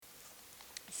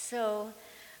So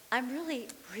I'm really,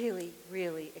 really,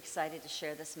 really excited to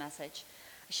share this message.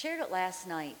 I shared it last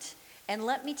night, and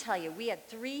let me tell you, we had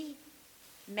 3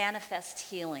 manifest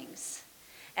healings.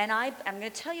 And I'm going to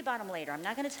tell you about them later. I'm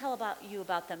not going to tell you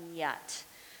about them yet,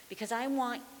 because I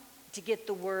want to get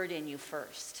the word in you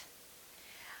first.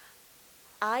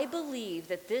 I believe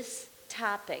that this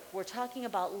topic, we're talking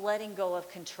about letting go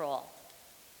of control.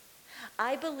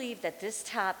 I believe that this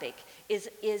topic is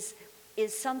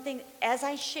something, as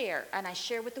I share, and I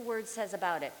share what the word says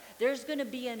about it, there's going to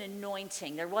be an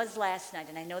anointing. There was last night,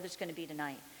 and I know there's going to be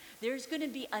tonight. There's going to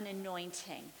be an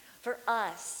anointing for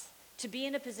us to be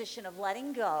in a position of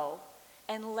letting go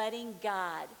and letting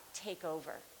God take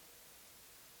over.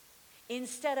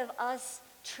 Instead of us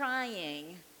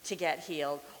trying to get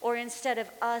healed, or instead of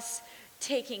us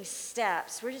taking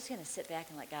steps, we're just going to sit back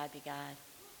and let God be God.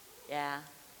 Yeah.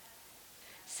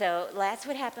 So that's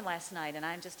what happened last night, and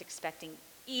I'm just expecting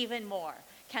even more.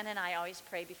 Ken and I always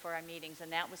pray before our meetings,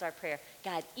 and that was our prayer.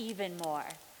 God, even more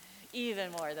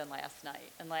than last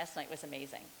night. And last night was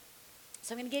amazing.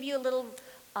 So I'm going to give you a little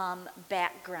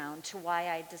background to why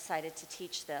I decided to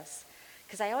teach this,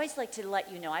 because I always like to let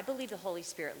you know, I believe the Holy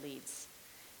Spirit leads,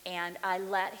 and I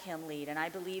let him lead, and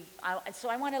so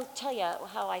I want to tell you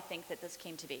how I think that this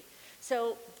came to be.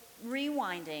 So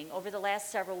rewinding over the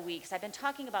last several weeks, I've been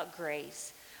talking about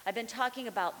grace. I've been talking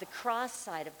about the cross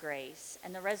side of grace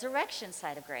and the resurrection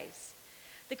side of grace.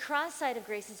 The cross side of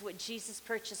grace is what Jesus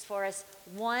purchased for us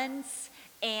once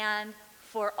and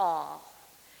for all.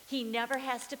 He never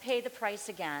has to pay the price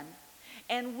again.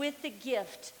 And with the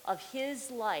gift of his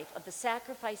life, of the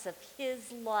sacrifice of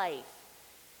his life,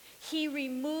 he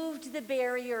removed the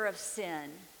barrier of sin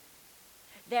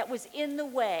that was in the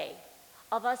way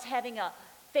of us having a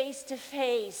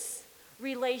face-to-face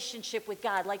relationship with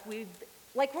God, like we're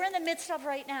in the midst of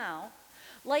right now,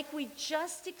 like we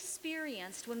just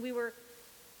experienced when we were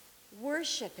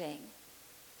worshiping.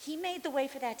 He made the way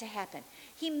for that to happen.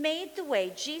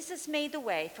 Jesus made the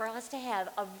way for us to have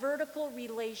a vertical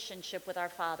relationship with our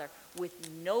Father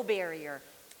with no barrier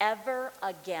ever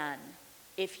again,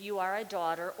 if you are a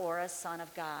daughter or a son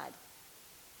of God.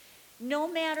 No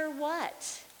matter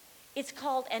what, it's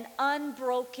called an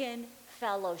unbroken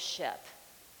fellowship.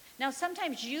 Now,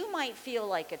 sometimes you might feel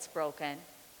like it's broken,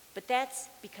 but that's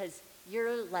because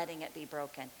you're letting it be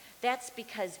broken. That's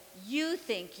because you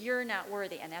think you're not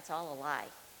worthy, and that's all a lie.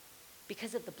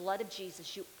 Because of the blood of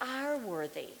Jesus, you are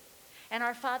worthy. And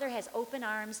our Father has open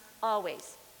arms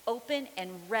always, open and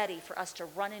ready for us to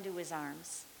run into his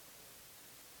arms.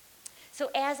 So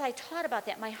as I taught about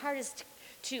that, my heart is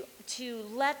to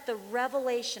let the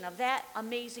revelation of that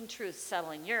amazing truth settle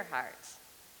in your hearts,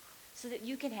 so that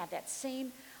you can have that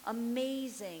same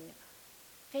amazing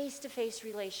face-to-face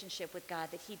relationship with God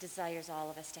that he desires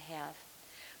all of us to have.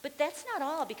 But that's not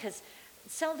all, because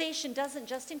salvation doesn't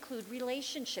just include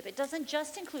relationship. It doesn't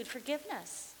just include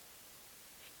forgiveness.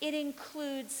 It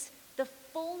includes the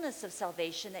fullness of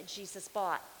salvation that Jesus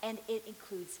bought, and it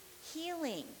includes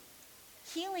healing.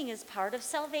 Healing is part of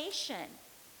salvation.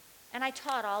 And I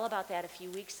taught all about that a few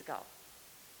weeks ago.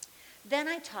 Then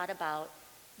I taught about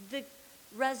the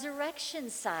resurrection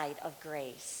side of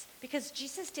grace, because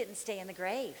Jesus didn't stay in the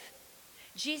grave.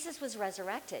 Jesus was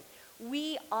resurrected.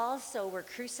 We also were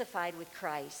crucified with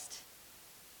Christ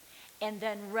and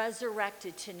then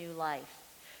resurrected to new life.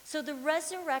 So the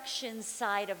resurrection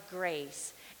side of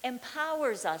grace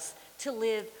empowers us to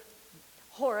live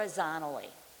horizontally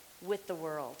with the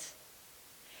world.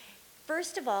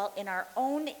 First of all, in our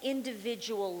own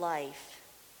individual life,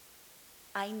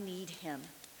 I need him.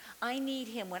 I need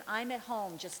him when I'm at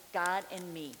home, just God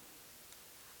and me.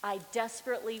 I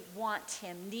desperately want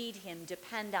him, need him,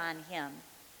 depend on him.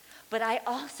 But I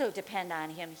also depend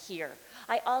on him here.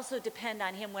 I also depend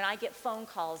on him when I get phone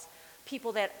calls,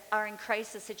 people that are in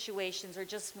crisis situations or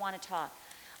just want to talk.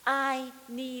 I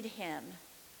need him.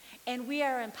 And we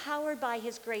are empowered by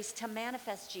his grace to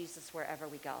manifest Jesus wherever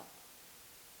we go.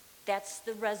 That's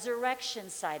the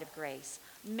resurrection side of grace,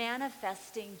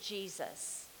 manifesting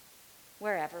Jesus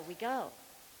wherever we go.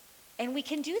 And we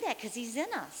can do that because he's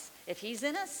in us. If he's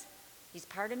in us, he's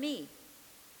part of me.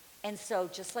 And so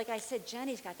just like I said,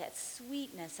 Jenny's got that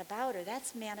sweetness about her.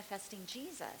 That's manifesting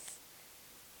Jesus.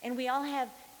 And we all have,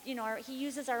 he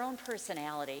uses our own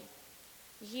personality.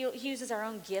 He uses our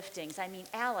own giftings. I mean,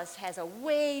 Alice has a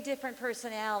way different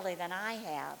personality than I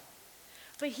have.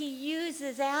 But he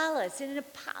uses Alice in a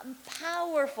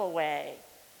powerful way.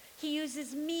 He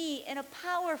uses me in a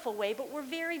powerful way, but we're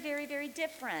very, very, very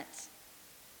different.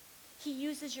 He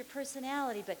uses your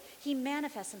personality, but he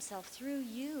manifests himself through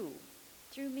you,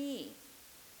 through me.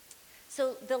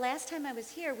 So the last time I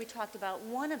was here, we talked about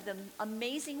one of the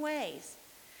amazing ways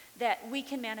that we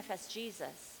can manifest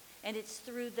Jesus, and it's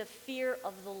through the fear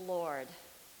of the Lord.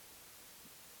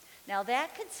 Now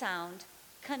that could sound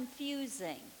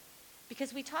confusing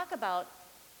because we talk about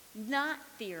not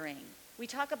fearing. We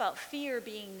talk about fear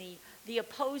being the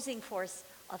opposing force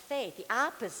of faith, the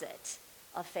opposite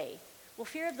of faith. Well,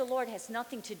 fear of the Lord has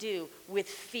nothing to do with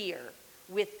fear,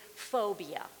 with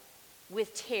phobia,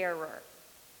 with terror.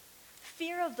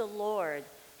 Fear of the Lord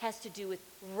has to do with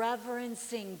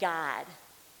reverencing God,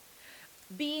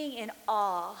 being in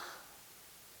awe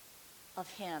of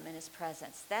him and his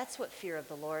presence. That's what fear of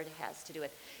the Lord has to do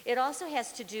with. It also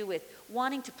has to do with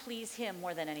wanting to please him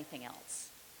more than anything else.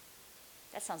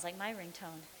 That sounds like my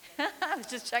ringtone. I was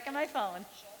just checking my phone.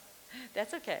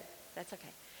 That's okay. That's okay.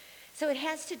 So it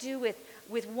has to do with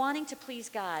wanting to please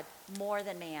God more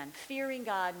than man, fearing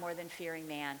God more than fearing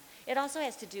man. It also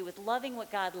has to do with loving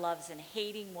what God loves and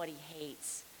hating what he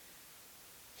hates.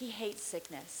 He hates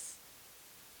sickness.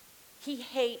 He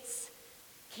hates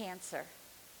cancer.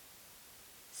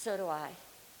 So do I.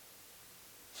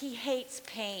 He hates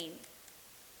pain.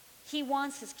 He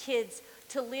wants his kids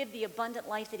to live the abundant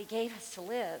life that he gave us to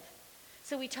live.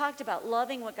 So we talked about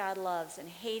loving what God loves and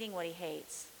hating what he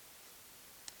hates.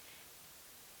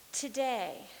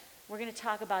 Today, we're going to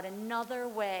talk about another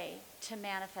way to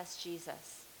manifest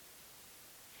Jesus.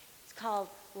 It's called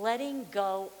letting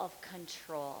go of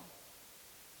control.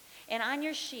 And on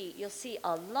your sheet, you'll see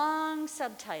a long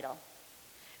subtitle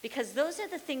because those are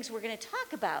the things we're going to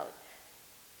talk about.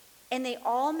 And they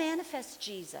all manifest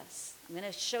Jesus. I'm going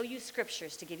to show you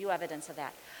scriptures to give you evidence of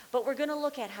that. But we're going to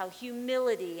look at how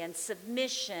humility and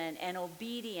submission and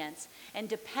obedience and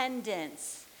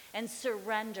dependence and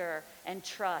surrender and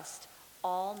trust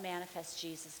all manifest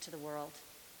Jesus to the world.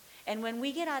 And when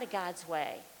we get out of God's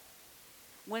way,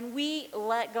 when we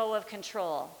let go of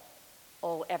control,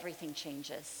 oh, everything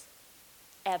changes.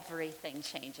 Everything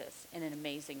changes in an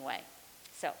amazing way.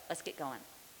 So let's get going.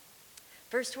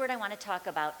 First word I want to talk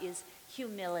about is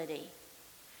humility.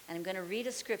 And I'm going to read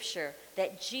a scripture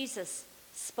that Jesus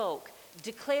spoke,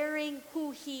 declaring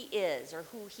who he is or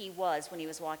who he was when he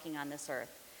was walking on this earth.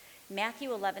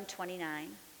 Matthew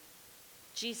 11:29.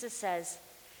 Jesus says,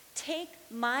 "Take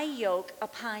my yoke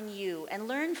upon you and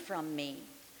learn from me,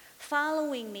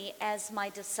 following me as my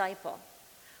disciple.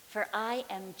 For I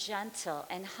am gentle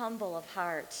and humble of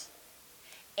heart,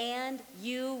 and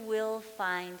you will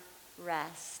find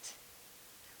rest,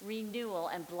 renewal,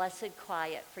 and blessed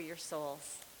quiet for your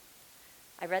souls."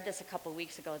 I read this a couple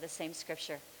weeks ago, the same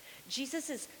scripture. Jesus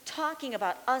is talking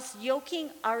about us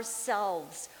yoking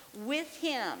ourselves with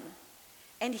him,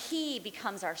 and he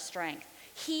becomes our strength.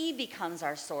 He becomes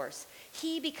our source.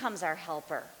 He becomes our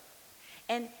helper.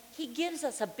 And he gives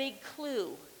us a big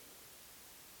clue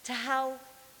to how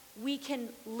we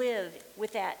can live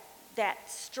with that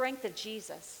strength of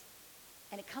Jesus.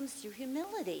 And it comes through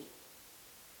humility.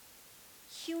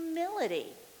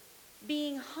 Humility,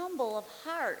 being humble of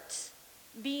heart,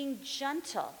 being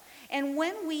gentle. And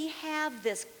when we have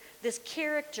this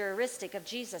characteristic of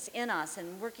Jesus in us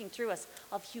and working through us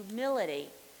of humility,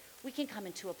 we can come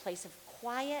into a place of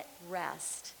quiet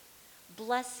rest.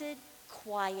 Blessed,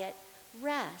 quiet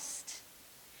rest.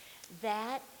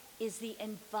 That is the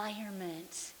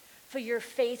environment for your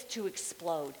faith to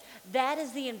explode. That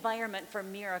is the environment for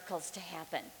miracles to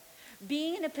happen.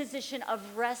 Being in a position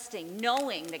of resting,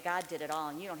 knowing that God did it all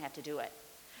and you don't have to do it.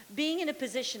 Being in a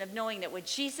position of knowing that what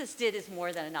Jesus did is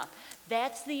more than enough.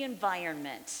 That's the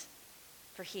environment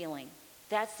for healing.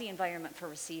 That's the environment for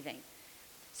receiving.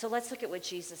 So let's look at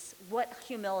what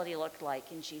humility looked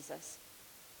like in Jesus.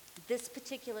 This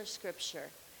particular scripture,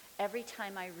 every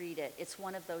time I read it, it's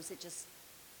one of those that just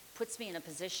puts me in a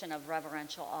position of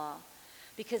reverential awe.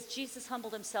 Because Jesus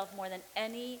humbled himself more than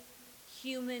any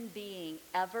human being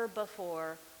ever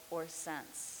before or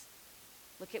since.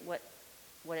 Look at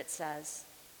what it says.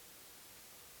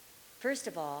 First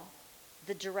of all,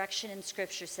 the direction in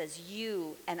Scripture says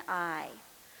you and I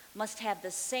must have the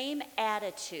same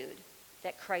attitude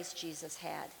that Christ Jesus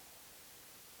had.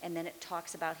 And then it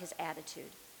talks about his attitude.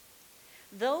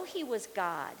 Though he was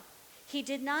God, he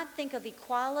did not think of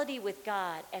equality with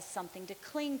God as something to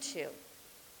cling to.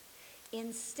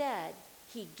 Instead,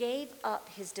 he gave up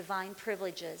his divine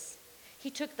privileges. He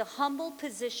took the humble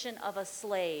position of a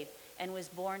slave and was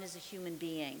born as a human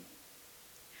being.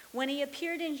 When he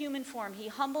appeared in human form, he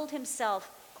humbled himself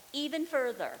even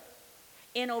further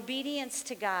in obedience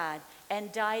to God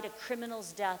and died a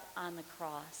criminal's death on the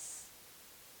cross.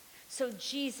 So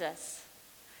Jesus,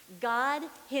 God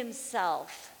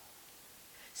himself,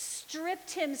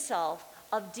 stripped himself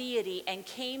of deity and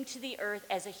came to the earth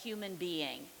as a human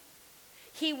being.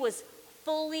 He was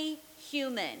fully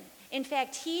human. In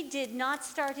fact, he did not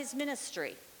start his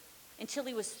ministry until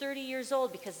he was 30 years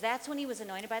old, because that's when he was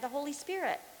anointed by the Holy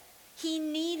Spirit. He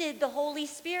needed the Holy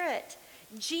Spirit.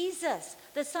 Jesus,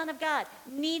 the Son of God,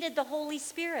 needed the Holy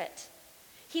Spirit.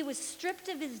 He was stripped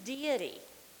of his deity.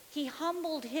 He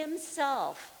humbled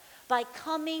himself by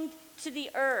coming to the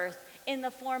earth in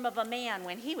the form of a man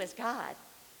when he was God.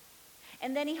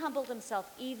 And then he humbled himself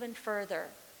even further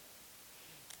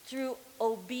through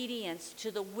obedience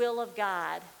to the will of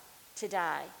God to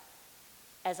die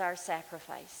as our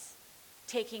sacrifice,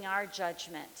 taking our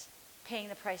judgment, paying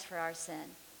the price for our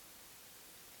sin.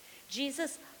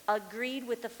 Jesus agreed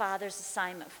with the Father's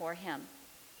assignment for him,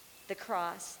 the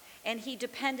cross, and he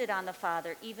depended on the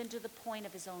Father even to the point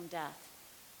of his own death.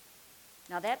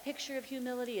 Now that picture of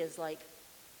humility is like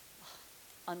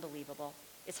unbelievable.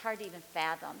 It's hard to even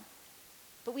fathom.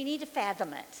 But we need to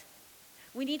fathom it.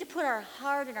 We need to put our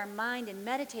heart and our mind and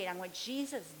meditate on what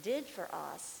Jesus did for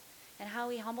us and how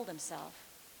he humbled himself.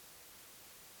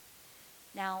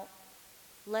 Now,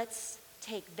 let's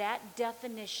take that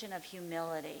definition of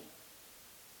humility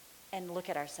and look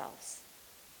at ourselves.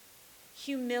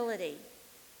 Humility.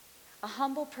 A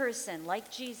humble person like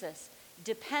Jesus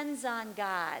depends on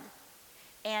God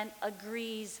and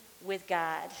agrees with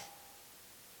God.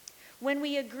 When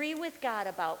we agree with God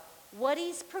about what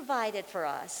he's provided for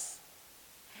us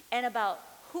and about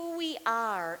who we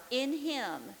are in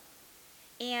him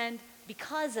and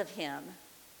because of him,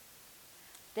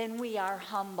 then we are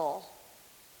humble.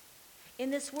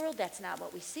 In this world, that's not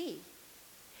what we see.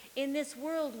 In this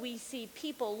world, we see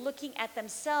people looking at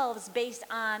themselves based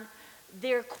on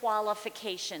their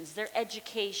qualifications, their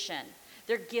education,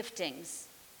 their giftings,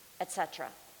 etc.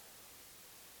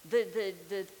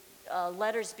 The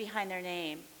letters behind their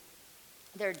name,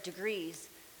 their degrees,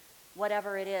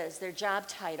 whatever it is, their job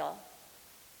title.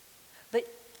 But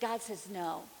God says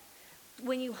no.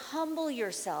 When you humble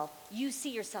yourself, you see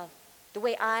yourself the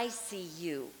way I see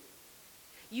you.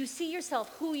 You see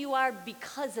yourself who you are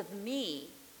because of me.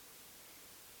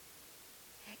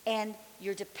 And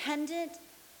you're dependent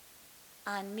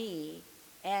on me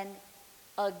and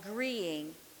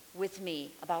agreeing with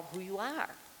me about who you are.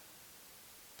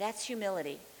 That's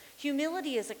humility.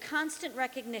 Humility is a constant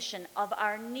recognition of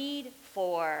our need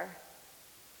for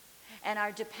and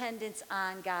our dependence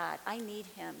on God. I need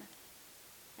him.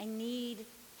 I need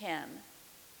him.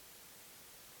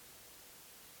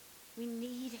 We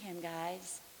need him,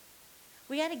 guys.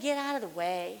 We got to get out of the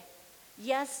way.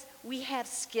 Yes, we have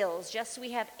skills. Yes,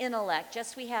 we have intellect.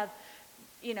 Yes, we have,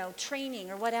 training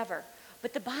or whatever.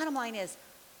 But the bottom line is,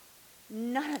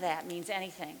 none of that means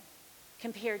anything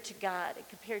compared to God,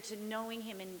 compared to knowing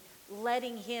him and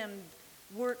letting him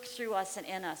work through us and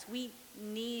in us. We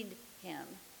need him.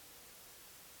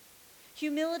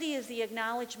 Humility is the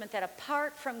acknowledgement that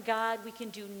apart from God, we can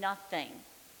do nothing.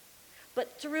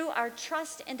 But through our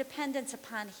trust and dependence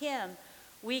upon him,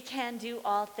 we can do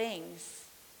all things.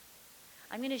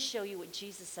 I'm going to show you what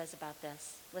Jesus says about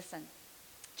this. Listen,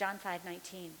 John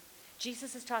 5:19.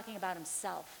 Jesus is talking about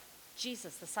himself,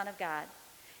 Jesus, the Son of God.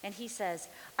 And he says,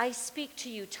 I speak to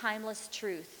you timeless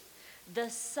truth. The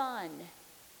Son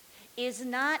is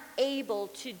not able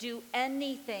to do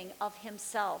anything of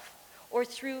himself or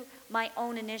through my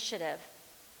own initiative.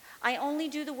 I only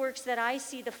do the works that I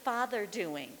see the Father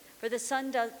doing, for the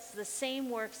Son does the same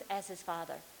works as his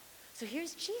Father. So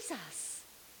here's Jesus.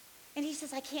 And he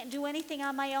says, I can't do anything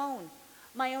on my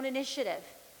own initiative.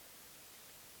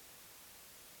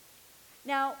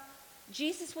 Now,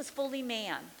 Jesus was fully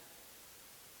man.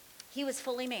 He was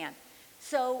fully man.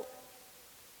 So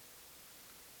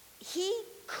he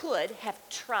could have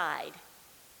tried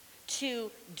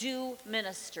to do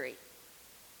ministry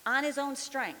on his own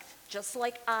strength, just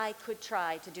like I could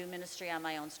try to do ministry on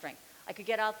my own strength. I could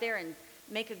get out there and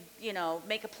make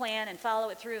a plan and follow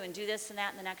it through and do this and that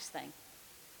and the next thing.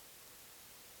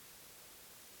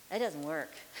 That doesn't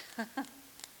work.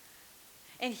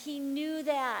 And he knew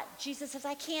that. Jesus says,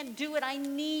 I can't do it. I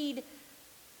need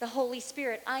the Holy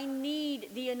Spirit. I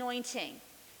need the anointing.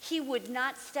 He would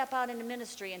not step out into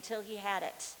ministry until he had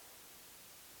it,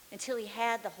 until he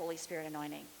had the Holy Spirit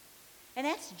anointing. And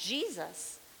that's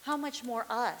Jesus. How much more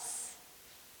us?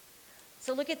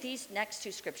 So look at these next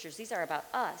two scriptures. These are about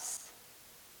us,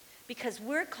 because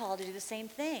we're called to do the same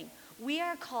thing. We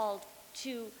are called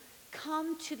to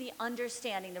come to the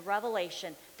understanding, the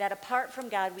revelation, that apart from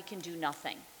God, we can do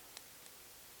nothing.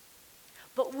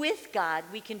 But with God,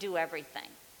 we can do everything.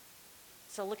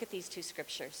 So look at these two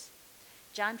scriptures.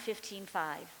 John 15:5.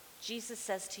 Jesus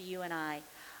says to you and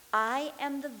I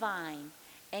am the vine,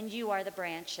 and you are the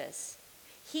branches.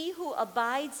 He who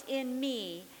abides in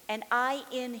me and I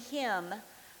in him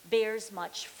bears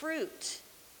much fruit,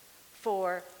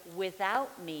 for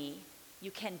without me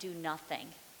you can do nothing.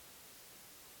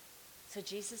 So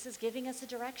Jesus is giving us a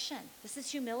direction. This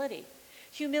is humility.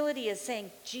 Humility is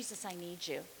saying, Jesus, I need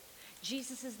you.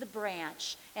 Jesus is the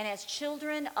branch, and as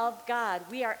children of God,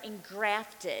 we are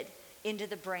engrafted into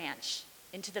the branch,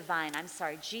 into the vine.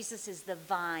 Jesus is the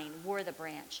vine, we're the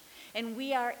branch, and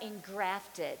we are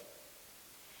engrafted.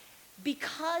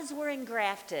 Because we're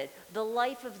engrafted, the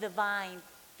life of the vine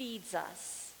feeds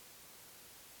us.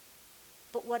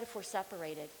 But what if we're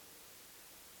separated?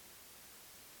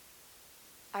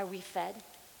 Are we fed?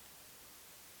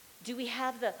 Do we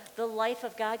have the life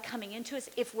of God coming into us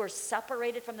if we're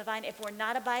separated from the vine, if we're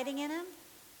not abiding in him?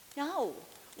 No,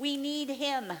 we need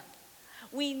him.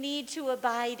 We need to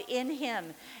abide in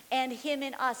him and him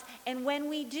in us. And when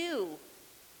we do,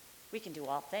 we can do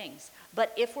all things.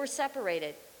 But if we're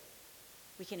separated,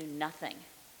 we can do nothing.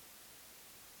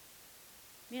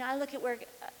 I look at where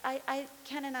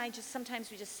Ken and I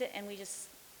sometimes we just sit and we just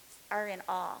are in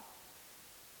awe.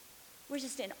 We're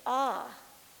just in awe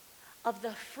of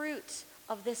the fruit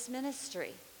of this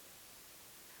ministry.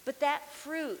 But that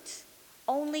fruit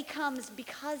only comes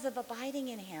because of abiding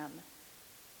in him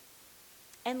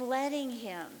and letting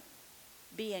him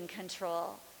be in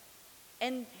control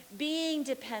and being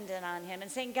dependent on him and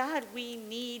saying, God, we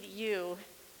need you.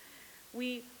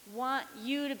 We want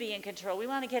you to be in control. We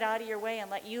want to get out of your way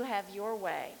and let you have your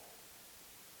way.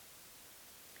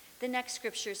 The next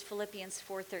scripture is Philippians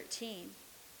 4:13.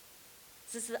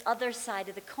 This is the other side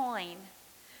of the coin.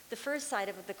 The first side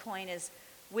of the coin is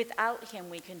without him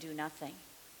we can do nothing.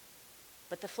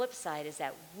 But the flip side is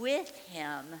that with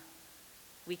him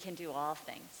we can do all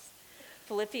things.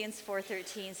 Philippians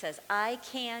 4:13 says, I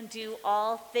can do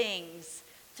all things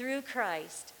through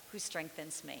Christ who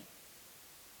strengthens me.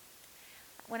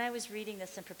 When I was reading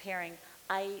this and preparing,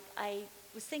 I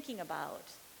was thinking about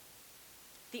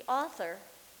the author,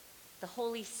 the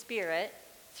Holy Spirit,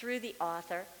 through the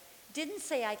author, didn't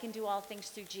say I can do all things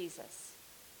through Jesus.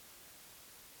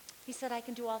 He said I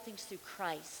can do all things through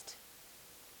Christ.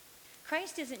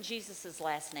 Christ isn't Jesus'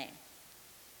 last name.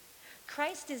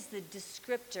 Christ is the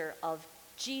descriptor of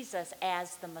Jesus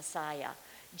as the Messiah,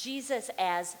 Jesus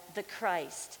as the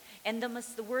Christ. And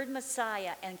the word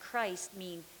Messiah and Christ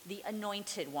mean the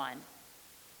anointed one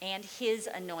and his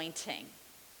anointing.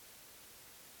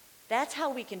 That's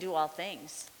how we can do all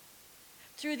things.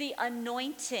 Through the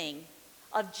anointing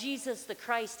of Jesus the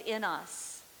Christ in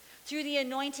us. Through the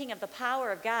anointing of the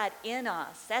power of God in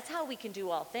us. That's how we can do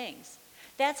all things.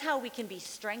 That's how we can be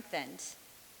strengthened.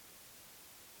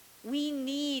 We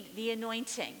need the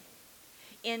anointing.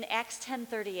 In Acts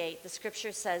 10:38, the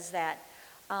scripture says that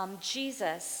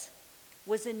Jesus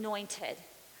was anointed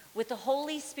with the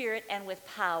Holy Spirit and with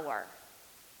power.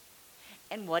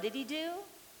 And what did he do?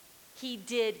 He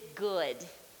did good.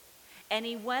 And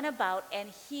he went about and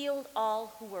healed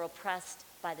all who were oppressed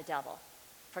by the devil,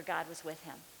 for God was with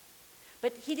him.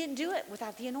 But he didn't do it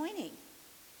without the anointing.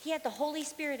 He had the Holy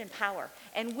Spirit and power.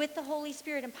 And with the Holy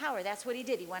Spirit and power, that's what he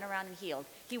did. He went around and healed.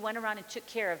 He went around and took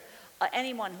care of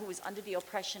anyone who was under the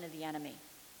oppression of the enemy.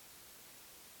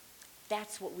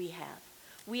 That's what we have.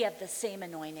 We have the same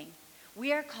anointing.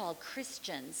 We are called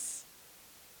Christians,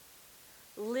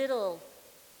 little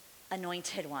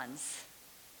anointed ones.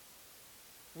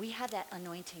 We have that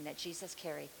anointing that Jesus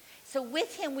carried. So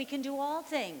with him, we can do all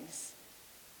things.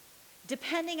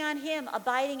 Depending on him,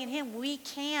 abiding in him, we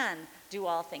can do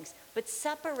all things. But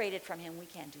separated from him, we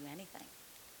can't do anything.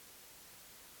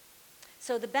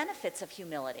 So the benefits of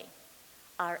humility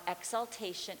are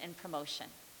exaltation and promotion.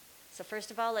 So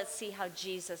first of all, let's see how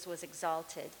Jesus was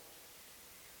exalted.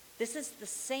 This is the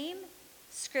same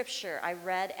scripture I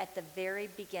read at the very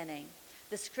beginning.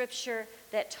 The scripture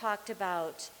that talked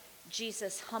about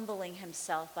Jesus humbling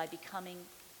himself by becoming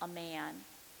a man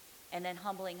and then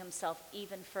humbling himself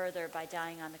even further by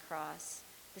dying on the cross.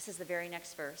 This is the very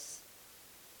next verse.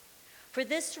 For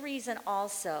this reason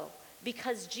also,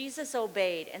 because Jesus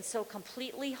obeyed and so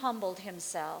completely humbled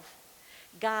himself,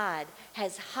 God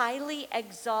has highly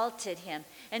exalted him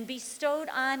and bestowed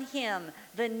on him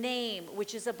the name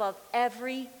which is above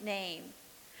every name,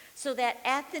 so that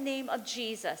at the name of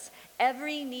Jesus,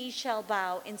 every knee shall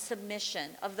bow in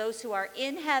submission of those who are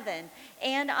in heaven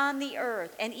and on the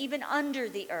earth and even under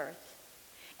the earth.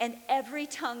 And every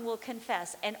tongue will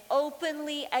confess and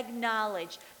openly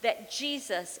acknowledge that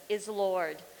Jesus is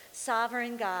Lord,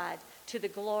 sovereign God, to the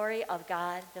glory of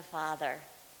God the Father.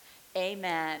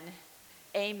 Amen.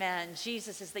 Amen.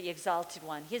 Jesus is the exalted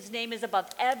one. His name is above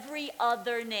every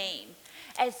other name.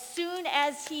 As soon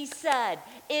as he said,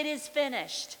 "It is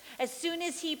finished," as soon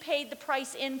as he paid the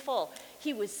price in full,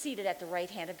 he was seated at the right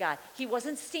hand of God. He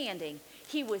wasn't standing,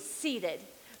 he was seated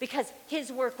because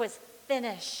his work was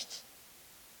finished.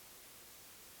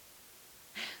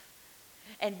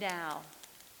 And now,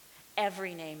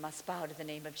 every name must bow to the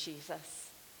name of Jesus.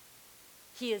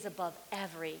 He is above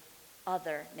every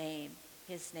other name.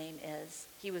 His name is.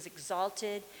 He was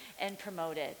exalted and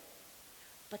promoted.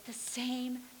 But the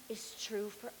same is true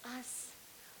for us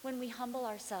when we humble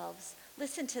ourselves.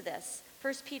 Listen to this.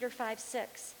 1 Peter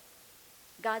 5:6.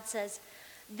 God says,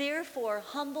 "Therefore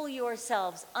humble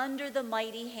yourselves under the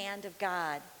mighty hand of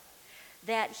God,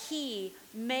 that he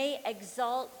may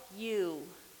exalt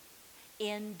you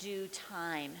in due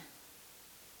time."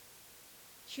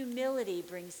 Humility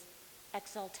brings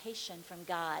exaltation from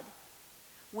God.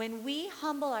 When we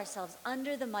humble ourselves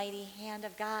under the mighty hand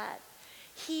of God,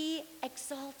 he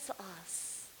exalts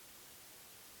us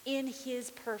in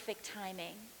his perfect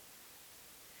timing.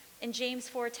 And James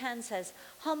 4:10 says,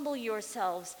 "Humble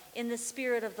yourselves in the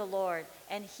spirit of the Lord,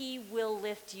 and he will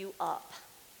lift you up."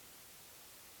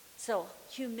 So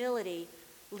humility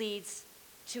leads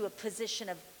to a position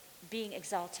of being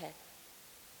exalted.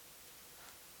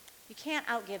 You can't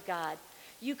outgive God.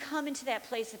 You come into that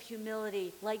place of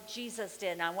humility like Jesus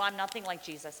did. Now, I'm nothing like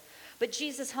Jesus, but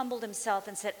Jesus humbled himself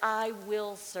and said, "I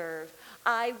will serve,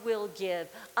 I will give,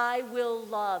 I will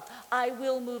love, I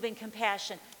will move in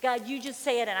compassion. God, you just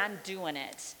say it and I'm doing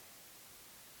it."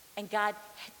 And God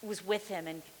was with him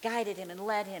and guided him and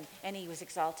led him, and he was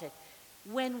exalted.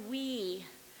 When we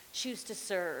choose to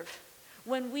serve,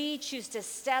 when we choose to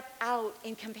step out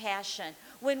in compassion,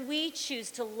 when we choose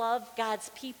to love God's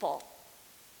people,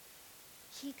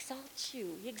 he exalts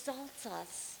you. He exalts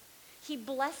us. He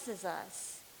blesses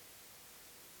us.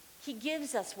 He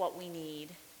gives us what we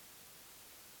need.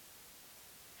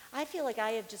 I feel like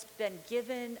I have just been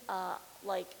given, I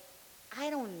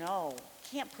don't know,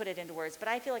 can't put it into words, but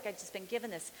I feel like I've just been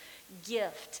given this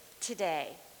gift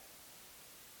today.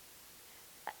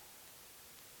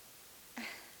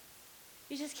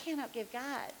 You just can't outgive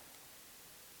God.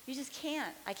 You just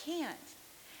can't. I can't.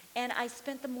 And I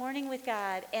spent the morning with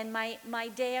God, and my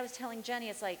day, I was telling Jenny,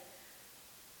 it's like,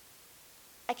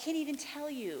 I can't even tell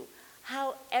you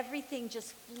how everything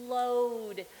just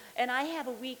flowed. And I have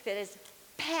a week that is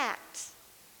packed.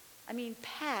 I mean,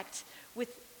 packed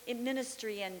with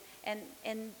ministry and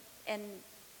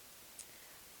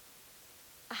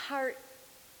heart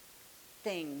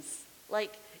things.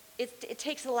 Like, it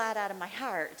takes a lot out of my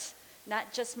heart,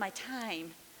 not just my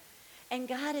time. And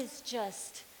God is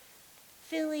just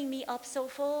filling me up so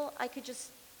full, I could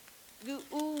just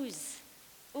ooze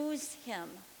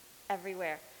him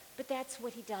everywhere. But that's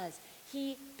what he does.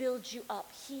 He builds you up.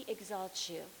 He exalts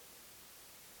you.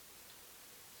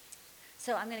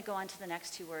 So I'm going to go on to the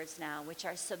next two words now, which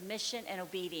are submission and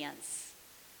obedience.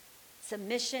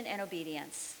 Submission and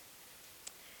obedience.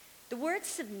 The word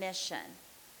submission,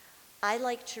 I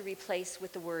like to replace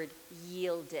with the word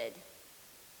yielded.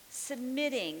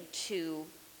 Submitting to,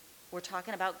 we're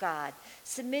talking about God.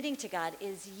 Submitting to God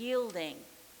is yielding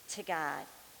to God.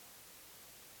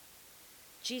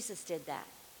 Jesus did that.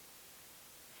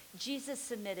 Jesus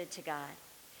submitted to God.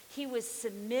 He was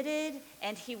submitted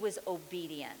and he was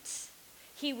obedient.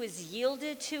 He was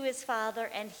yielded to his Father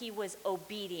and he was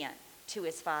obedient to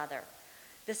his Father.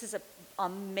 This is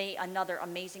another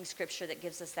amazing scripture that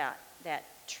gives us that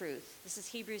truth. This is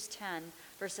Hebrews 10,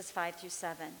 verses 5 through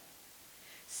 7.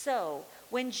 So,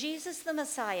 when Jesus the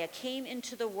Messiah came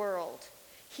into the world,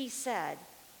 he said,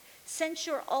 "Since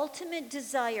your ultimate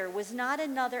desire was not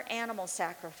another animal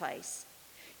sacrifice,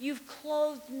 you've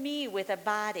clothed me with a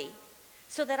body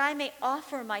so that I may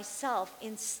offer myself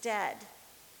instead.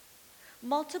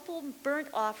 Multiple burnt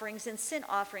offerings and sin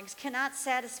offerings cannot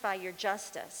satisfy your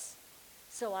justice.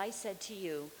 So I said to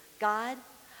you, God,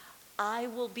 I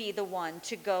will be the one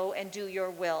to go and do your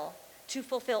will, to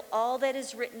fulfill all that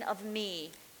is written of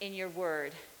me in your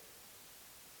word."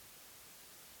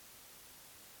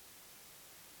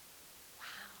 Wow.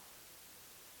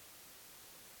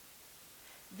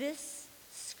 This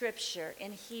scripture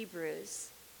in Hebrews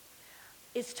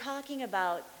is talking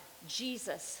about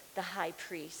Jesus, the high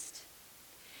priest.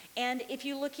 And if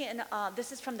you look in,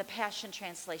 this is from the Passion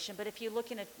Translation, but if you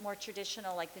look in a more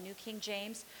traditional, like the New King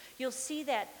James, you'll see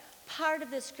that part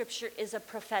of this scripture is a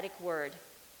prophetic word.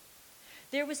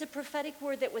 There was a prophetic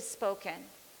word that was spoken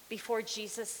before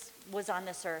Jesus was on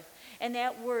this earth. And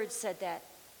that word said that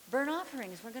burnt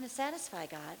offerings were going to satisfy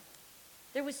God.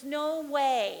 There was no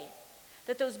way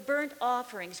that those burnt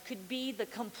offerings could be the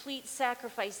complete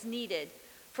sacrifice needed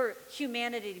for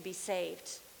humanity to be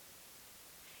saved.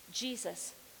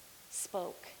 Jesus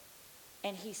spoke,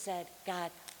 and he said,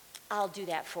 God, I'll do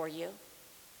that for you.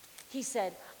 He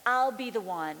said, I'll be the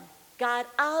one. God,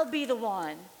 I'll be the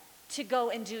one to go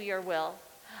and do your will.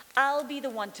 I'll be the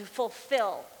one to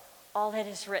fulfill all that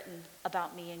is written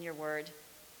about me in your word.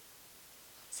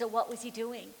 So what was he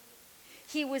doing?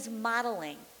 He was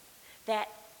modeling that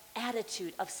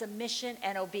attitude of submission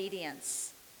and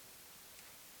obedience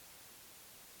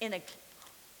in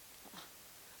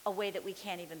a way that we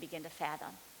can't even begin to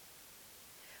fathom.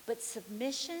 But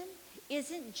submission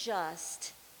isn't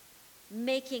just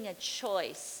making a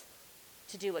choice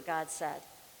to do what God said.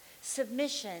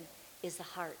 Submission is the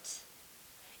heart.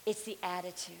 It's the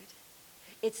attitude.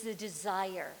 It's the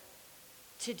desire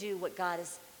to do what God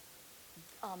is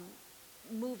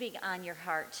moving on your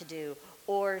heart to do,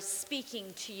 or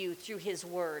speaking to you through his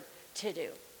word to do.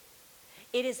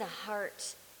 It is a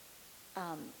heart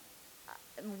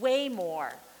way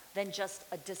more than just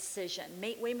a decision,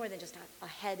 way more than just a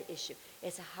head issue.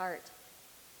 It's a heart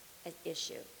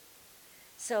issue.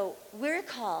 So we're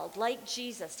called, like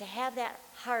Jesus, to have that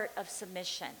heart of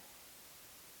submission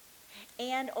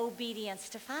and obedience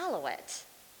to follow it.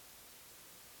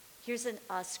 Here's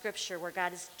a scripture where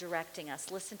God is directing us.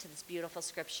 Listen to this beautiful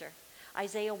scripture.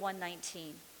 Isaiah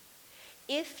 1:19.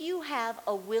 If you have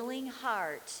a willing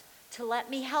heart to let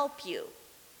me help you,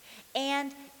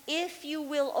 and if you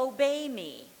will obey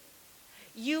me,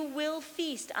 you will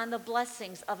feast on the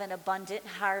blessings of an abundant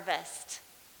harvest.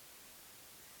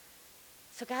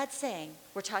 So God's saying,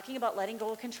 we're talking about letting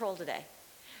go of control today.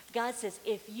 God says,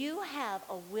 if you have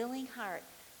a willing heart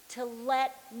to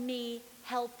let me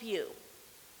help you,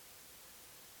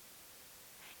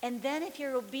 and then if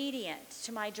you're obedient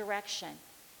to my direction,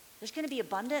 there's going to be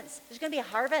abundance. There's going to be a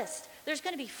harvest. There's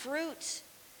going to be fruit.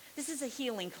 This is a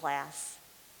healing class.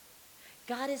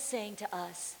 God is saying to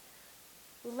us,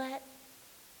 let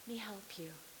me help you.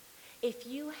 If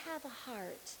you have a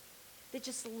heart that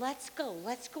just lets go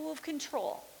of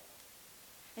control,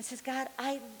 and says, God,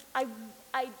 I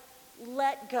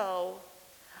let go.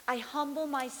 I humble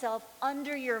myself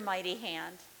under your mighty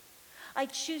hand. I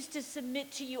choose to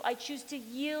submit to you. I choose to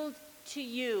yield to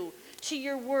you, to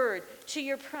your word, to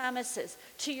your promises,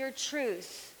 to your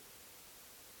truth,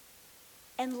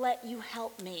 and let you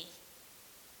help me.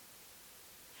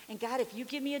 And God, if you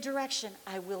give me a direction,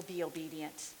 I will be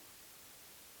obedient.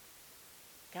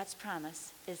 God's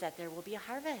promise is that there will be a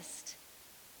harvest.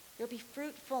 There will be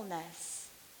fruitfulness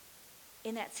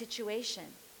in that situation.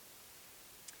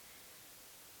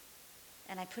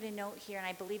 And I put a note here, and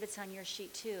I believe it's on your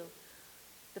sheet too.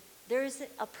 There is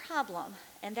a problem,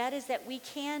 and that is that we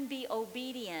can be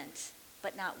obedient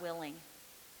but not willing.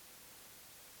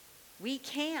 We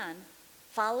can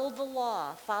follow the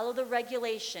law, follow the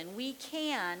regulation. We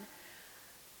can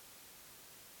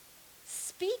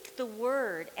speak the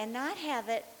word and not have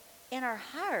it in our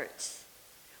heart.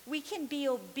 We can be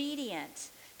obedient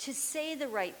to say the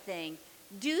right thing,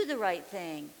 do the right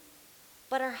thing,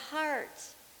 but our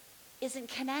heart isn't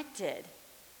connected.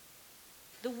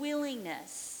 The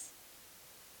willingness.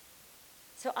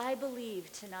 So I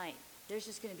believe tonight there's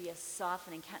just going to be a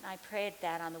softening. Kent and I prayed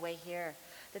that on the way here,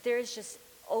 that there is just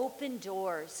open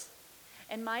doors.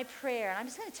 And my prayer, and I'm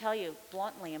just going to tell you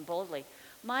bluntly and boldly,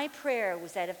 my prayer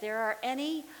was that if there are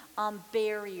any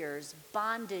barriers,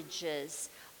 bondages,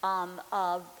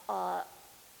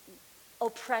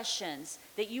 oppressions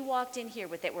that you walked in here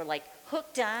with that were like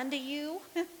hooked onto you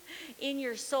in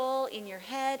your soul, in your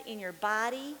head, in your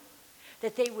body,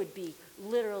 that they would be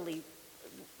literally,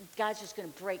 God's just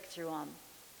going to break through them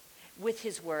with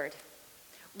his word,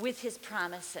 with his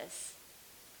promises,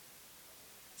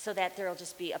 so that there will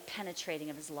just be a penetrating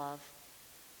of his love.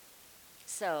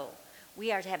 So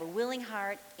we are to have a willing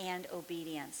heart and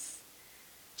obedience.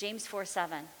 James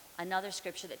 4:7, another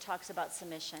scripture that talks about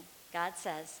submission. God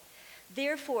says,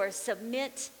 therefore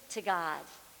submit to God.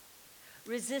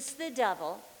 Resist the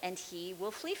devil, and he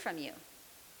will flee from you.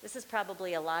 This is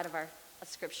probably a lot of our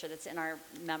scripture that's in our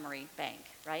memory bank,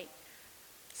 right?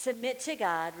 Submit to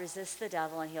God, resist the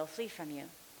devil, and he'll flee from you.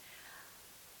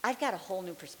 I've got a whole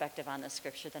new perspective on this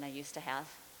scripture than I used to have.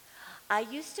 I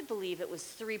used to believe it was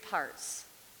 3 parts.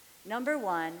 Number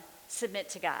 1, submit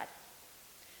to God.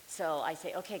 So I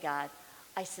say, okay, God,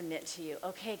 I submit to you.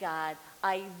 Okay, God,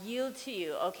 I yield to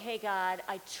you. Okay, God,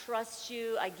 I trust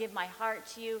you. I give my heart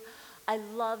to you. I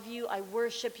love you. I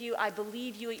worship you. I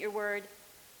believe you at your word.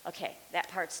 Okay, that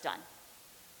part's done.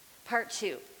 Part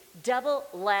 2, devil,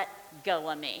 let go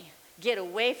of me. Get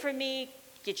away from me.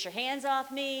 Get your hands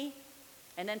off me.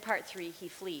 And then part 3, he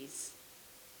flees.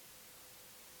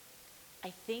 I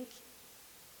think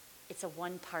it's a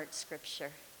 1-part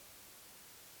scripture.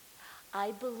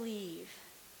 I believe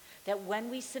that when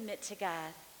we submit to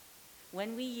God,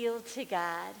 when we yield to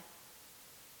God,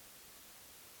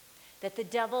 that the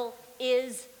devil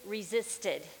is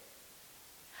resisted.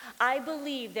 I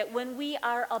believe that when we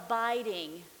are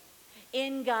abiding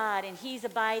in God and he's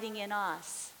abiding in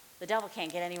us, the devil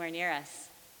can't get anywhere near us.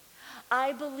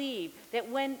 I believe that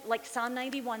when, like Psalm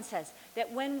 91 says,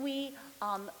 that when we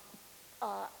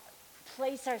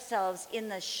place ourselves in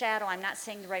the shadow, I'm not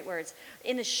saying the right words,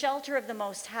 in the shelter of the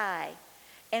Most High,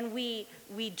 and we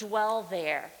dwell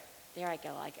there. There I go,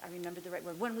 I remember the right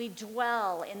word. When we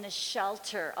dwell in the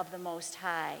shelter of the Most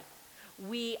High,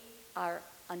 we are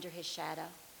under his shadow.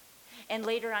 And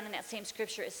later on in that same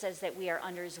scripture, it says that we are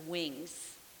under his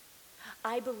wings.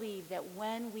 I believe that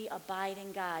when we abide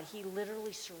in God, he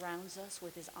literally surrounds us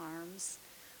with his arms,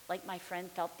 like my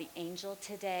friend felt the angel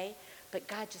today, but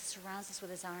God just surrounds us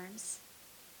with his arms,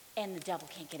 and the devil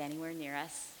can't get anywhere near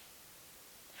us.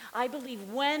 I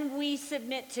believe when we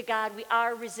submit to God, we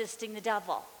are resisting the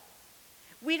devil.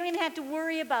 We don't even have to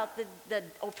worry about the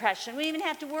oppression. We don't even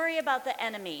have to worry about the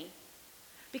enemy.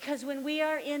 Because when we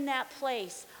are in that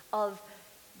place of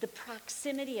the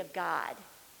proximity of God,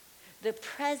 the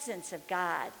presence of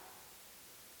God,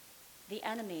 the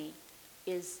enemy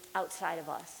is outside of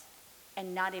us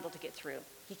and not able to get through.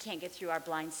 He can't get through our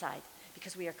blind side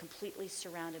because we are completely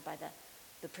surrounded by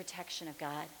the protection of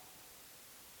God.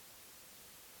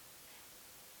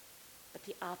 But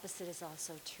the opposite is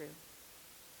also true.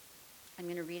 I'm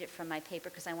going to read it from my paper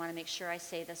because I want to make sure I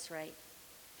say this right.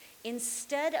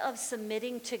 Instead of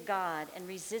submitting to God and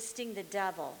resisting the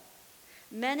devil,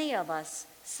 many of us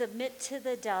submit to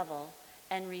the devil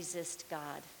and resist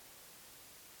God.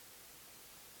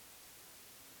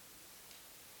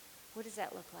 What does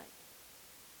that look like?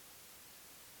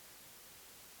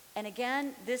 And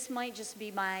again, this might just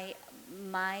be my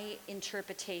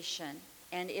interpretation.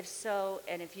 And if so,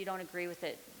 and if you don't agree with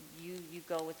it, you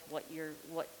go with what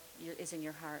is in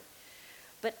your heart.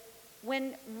 But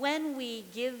when we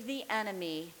give the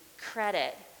enemy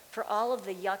credit for all of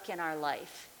the yuck in our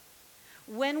life,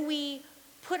 when we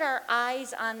put our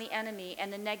eyes on the enemy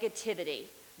and the negativity,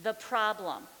 the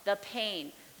problem, the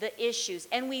pain, the issues,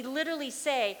 and we literally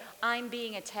say, I'm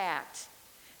being attacked.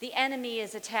 The enemy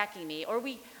is attacking me. Or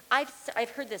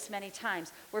I've heard this many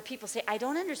times where people say, I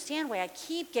don't understand why I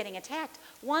keep getting attacked.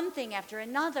 One thing after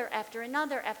another, after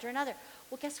another, after another.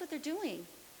 Well, guess what they're doing?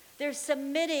 They're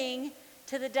submitting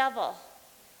to the devil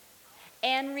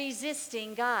and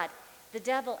resisting God. The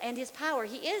devil and his power.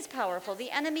 He is powerful.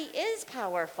 The enemy is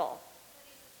powerful.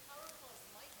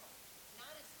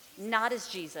 Not as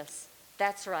Jesus.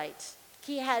 That's right.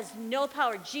 He has no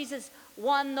power. Jesus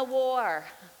won the war.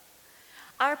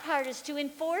 Our part is to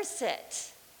enforce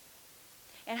it.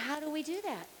 And how do we do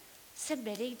that?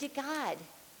 Submitting to God.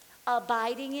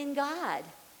 Abiding in God.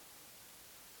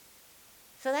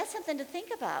 So that's something to think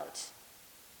about.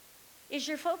 Is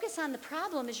your focus on the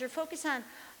problem? Is your focus on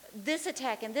this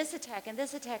attack and this attack and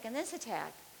this attack and this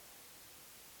attack?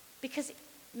 Because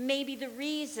maybe the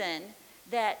reason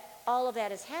that all of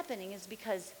that is happening is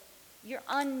because you're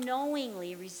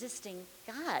unknowingly resisting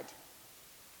God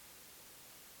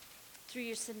through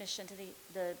your submission to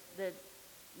the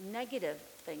negative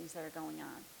things that are going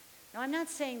on. Now, I'm not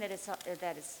saying that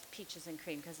it's peaches and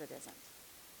cream, because it isn't.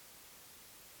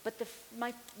 But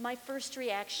my first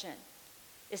reaction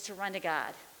is to run to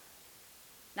God,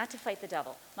 not to fight the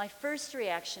devil. My first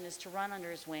reaction is to run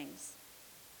under his wings,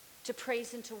 to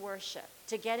praise and to worship,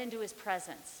 to get into his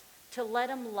presence, to let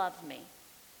him love me,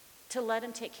 to let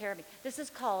him take care of me. This is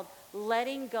called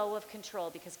letting go of control,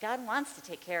 because God wants to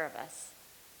take care of us.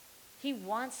 He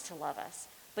wants to love us,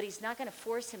 but he's not going to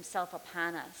force himself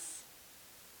upon us.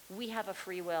 We have a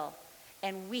free will,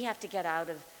 and we have to get out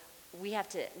of, we have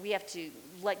to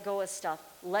let go of stuff,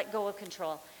 let go of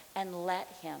control, and let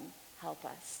him help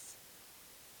us.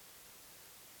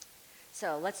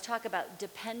 So let's talk about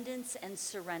dependence and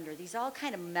surrender. These all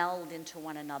kind of meld into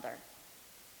one another.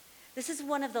 This is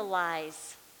one of the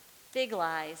lies, big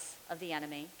lies of the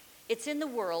enemy. It's in the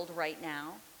world right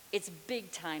now. It's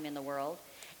big time in the world.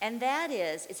 And that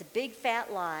is, it's a big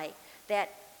fat lie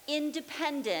that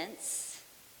independence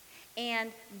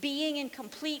and being in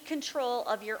complete control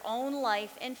of your own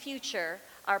life and future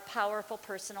are powerful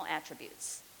personal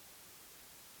attributes.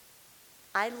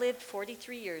 I lived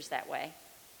 43 years that way.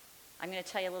 I'm going to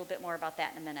tell you a little bit more about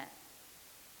that in a minute.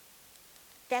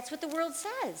 That's what the world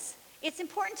says. It's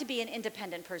important to be an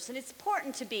independent person. It's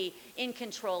important to be in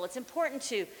control. It's important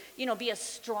to, be a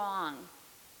strong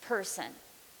person.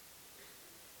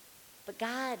 But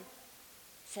God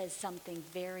says something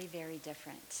very, very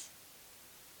different.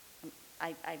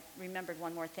 I remembered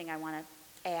one more thing I want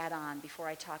to add on before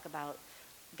I talk about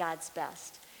God's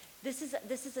best. This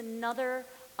is another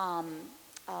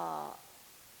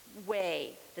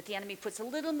way that the enemy puts a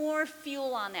little more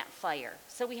fuel on that fire.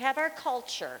 So we have our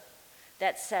culture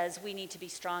that says we need to be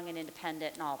strong and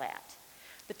independent and all that.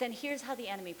 But then here's how the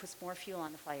enemy puts more fuel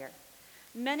on the fire.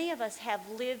 Many of us have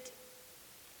lived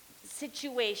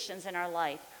situations in our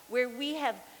life where we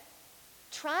have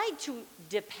tried to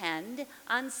depend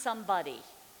on somebody.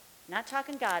 Not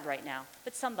talking God right now,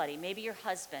 but somebody. Maybe your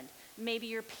husband, maybe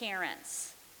your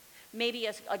parents, maybe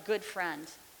a good friend.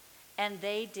 And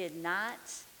they did not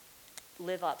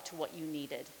live up to what you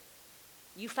needed.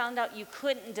 You found out you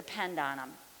couldn't depend on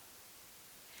them.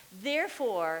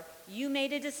 Therefore, you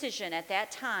made a decision at that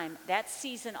time, that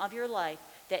season of your life,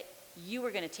 that you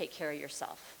were going to take care of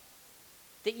yourself,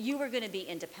 that you were going to be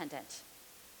independent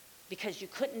because you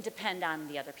couldn't depend on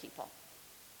the other people.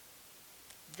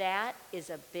 That is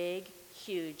a big,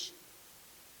 huge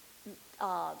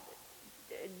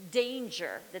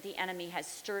danger that the enemy has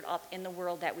stirred up in the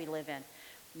world that we live in.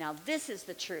 Now, this is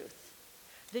the truth.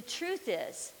 The truth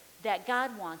is that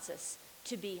God wants us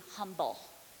to be humble.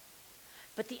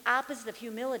 But the opposite of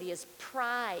humility is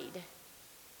pride.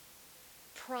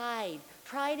 Pride.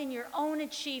 Pride in your own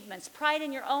achievements. Pride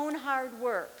in your own hard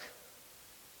work.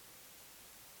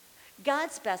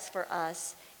 God's best for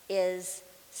us is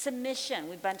submission.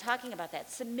 We've been talking about that.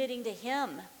 Submitting to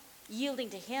Him. Yielding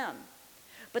to Him.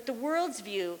 But the world's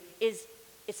view is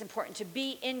it's important to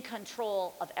be in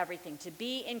control of everything. To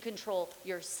be in control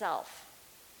yourself.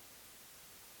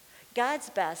 God's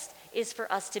best is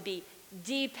for us to be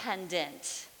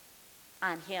dependent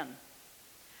on Him.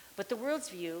 But the world's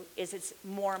view is it's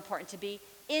more important to be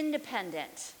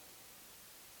independent.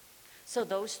 So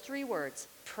those three words,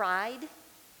 pride,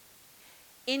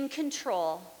 in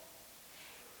control,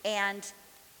 and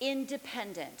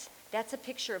independent, that's a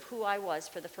picture of who I was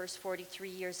for the first 43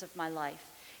 years of my life.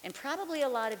 And probably a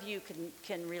lot of you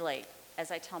can relate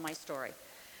as I tell my story.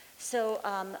 So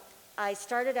I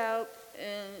started out,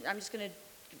 I'm just going to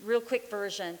real quick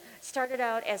version, started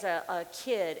out as a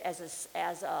kid, as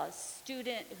a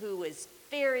student who was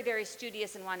very, very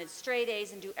studious and wanted straight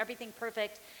A's and do everything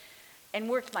perfect and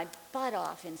worked my butt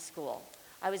off in school.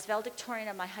 I was valedictorian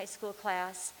of my high school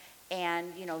class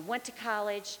and, went to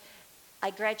college. I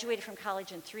graduated from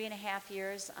college in 3.5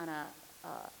 years on a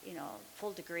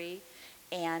full degree.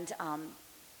 And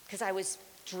because I was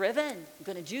driven, I'm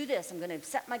going to do this, I'm going to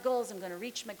set my goals, I'm going to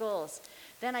reach my goals.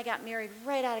 Then I got married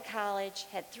right out of college,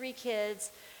 had 3 kids,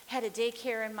 had a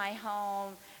daycare in my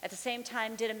home, at the same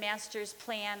time did a master's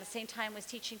plan, at the same time was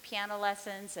teaching piano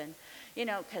lessons, and,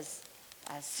 because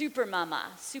super mama,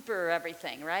 super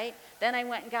everything, right? Then I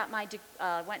went and got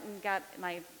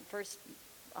my first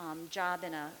job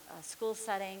in a school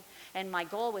setting, and my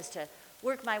goal was to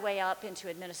work my way up into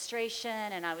administration,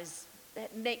 and I was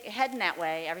heading that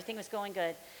way. Everything was going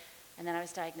good. And then I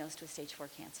was diagnosed with stage 4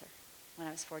 cancer when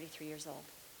I was 43 years old.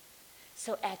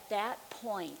 So at that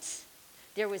point,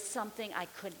 there was something I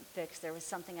couldn't fix. There was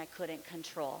something I couldn't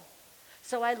control.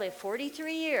 So I lived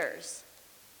 43 years,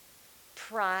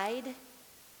 pride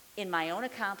in my own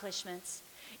accomplishments,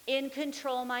 in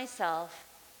control myself,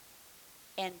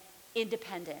 and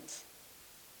independent.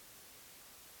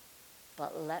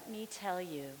 But let me tell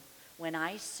you, when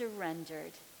I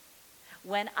surrendered,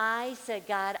 when I said,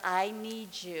 God, I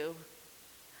need you,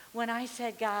 when I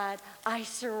said, God, I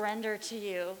surrender to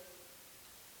you,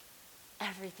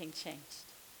 everything changed.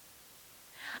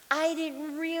 I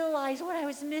didn't realize what I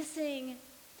was missing.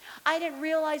 I didn't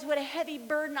realize what a heavy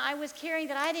burden I was carrying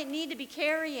that I didn't need to be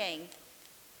carrying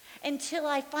until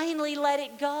I finally let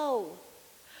it go.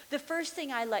 The first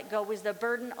thing I let go was the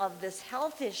burden of this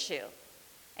health issue.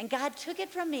 And God took it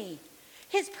from me.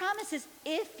 His promise is,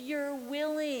 if you're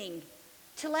willing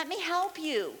to let me help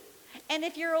you, and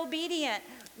if you're obedient,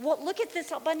 well, look at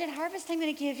this abundant harvest I'm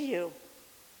going to give you.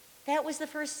 That was the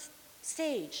first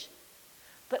stage.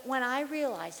 But when I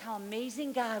realized how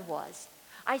amazing God was,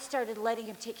 I started letting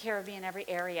Him take care of me in every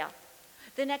area.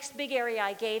 The next big area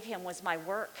I gave Him was my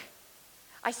work.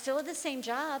 I still had the same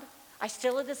job. I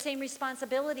still had the same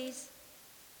responsibilities.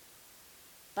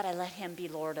 But I let Him be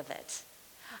Lord of it.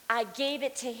 I gave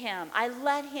it to Him. I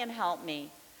let Him help me.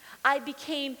 I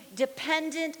became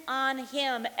dependent on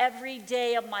Him every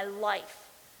day of my life.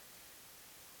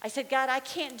 I said, God, I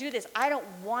can't do this. I don't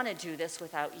want to do this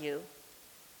without you.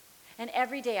 And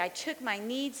every day I took my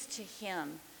needs to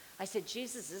Him. I said,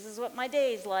 Jesus, this is what my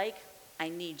day is like. I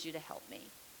need you to help me.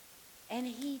 And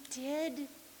He did.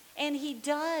 And He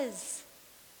does.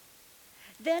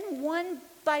 Then one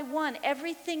by one,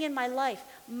 everything in my life,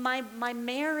 my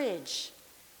marriage,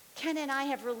 Ken and I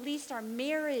have released our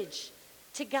marriage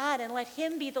to God and let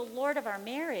him be the Lord of our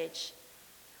marriage.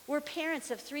 We're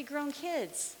parents of 3 grown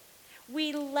kids.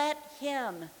 We let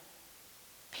him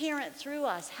parent through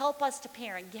us, help us to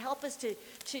parent, help us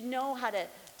to know how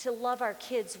to love our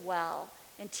kids well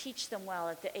and teach them well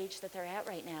at the age that they're at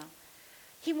right now.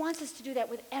 He wants us to do that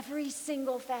with every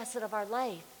single facet of our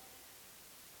life.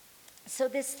 So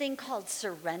this thing called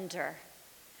surrender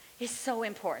is so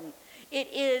important. It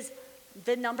is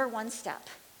the number one step.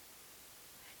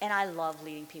 And I love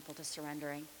leading people to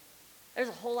surrendering. There's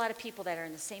a whole lot of people that are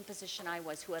in the same position I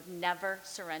was who have never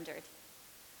surrendered.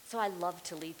 So I love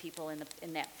to lead people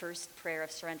in that first prayer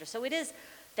of surrender. So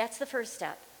that's the first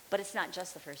step, but it's not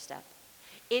just the first step.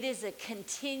 It is a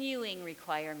continuing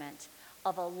requirement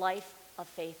of a life of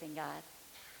faith in God,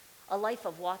 a life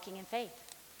of walking in faith.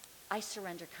 I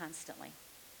surrender constantly.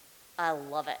 I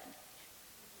love it.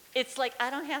 It's like I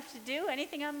don't have to do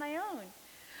anything on my own.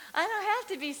 I don't have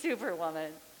to be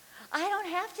Superwoman. I don't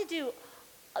have to do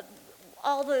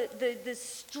all the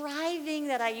striving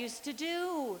that I used to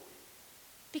do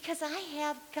because I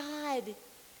have God,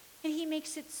 and he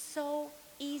makes it so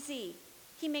easy.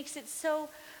 He makes it so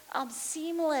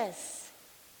seamless.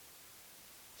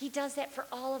 He does that for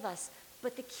all of us.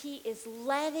 But the key is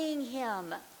letting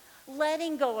him,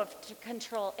 letting go of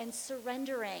control and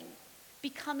surrendering,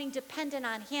 becoming dependent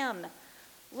on him,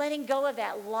 letting go of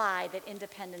that lie that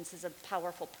independence is a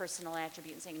powerful personal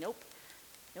attribute and saying, nope,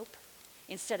 nope.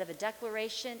 Instead of a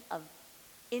declaration of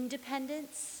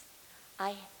independence,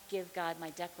 I give God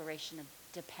my declaration of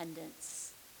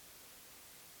dependence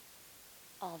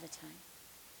all the time.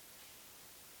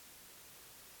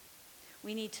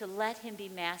 We need to let him be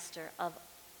master of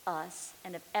us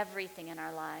and of everything in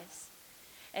our lives.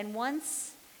 And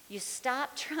once you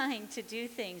stop trying to do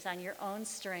things on your own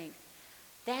strength,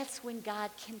 that's when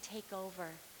God can take over.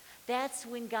 That's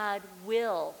when God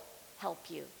will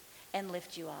help you and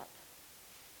lift you up.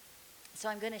 So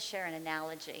I'm going to share an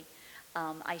analogy.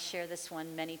 I share this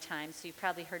one many times, so you've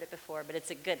probably heard it before, but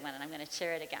it's a good one, and I'm going to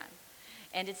share it again.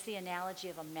 And it's the analogy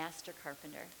of a master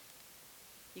carpenter.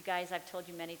 You guys, I've told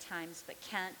you many times, but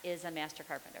Kent is a master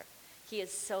carpenter. He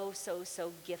is so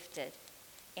gifted.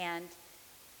 And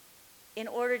in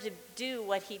order to do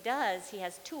what he does, he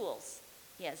has tools.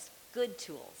 He has good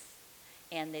tools.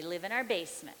 And they live in our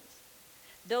basement.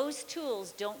 Those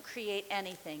tools don't create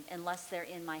anything unless they're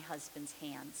in my husband's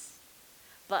hands.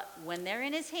 But when they're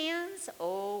in his hands,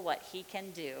 oh, what he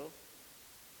can do.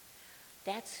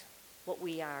 That's what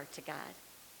we are to God.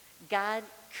 God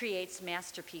creates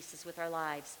masterpieces with our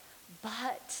lives,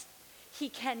 but he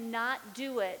cannot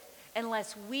do it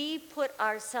unless we put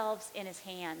ourselves in his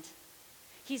hand.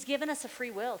 He's given us a free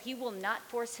will. He will not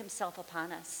force himself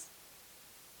upon us.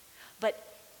 But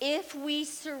if we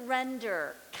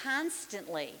surrender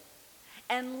constantly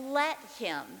and let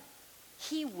him,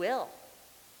 he will.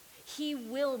 He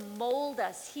will mold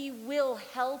us. He will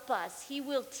help us. He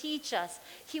will teach us.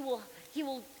 He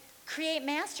will create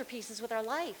masterpieces with our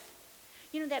life.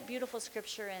 You know that beautiful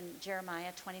scripture in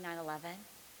Jeremiah 29:11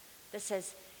 that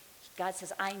says, God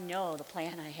says, I know the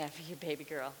plan I have for you, baby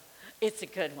girl. It's a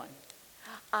good one.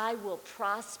 I will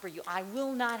prosper you. I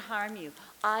will not harm you.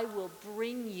 I will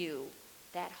bring you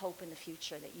that hope in the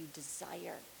future that you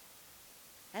desire.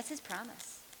 That's his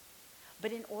promise.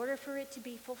 But in order for it to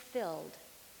be fulfilled,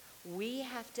 we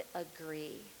have to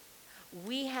agree.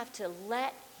 We have to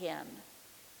let him.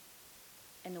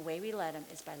 And the way we let him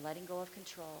is by letting go of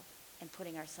control and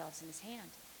putting ourselves in his hand,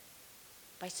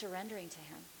 by surrendering to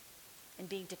him and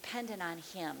being dependent on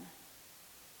him.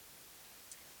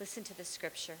 Listen to this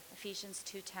scripture, Ephesians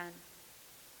 2:10.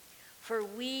 For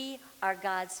we are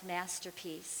God's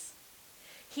masterpiece.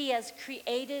 He has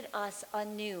created us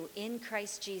anew in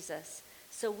Christ Jesus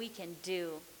so we can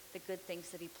do the good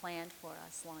things that he planned for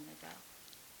us long ago.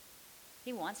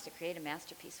 He wants to create a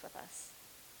masterpiece with us.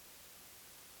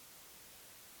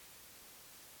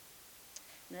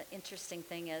 And the interesting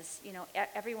thing is,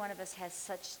 every one of us has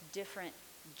such different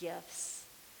gifts.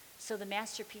 So the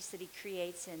masterpiece that he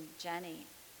creates in Jenny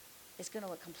is going to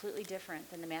look completely different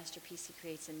than the masterpiece he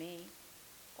creates in me,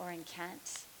 or in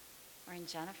Kent, or in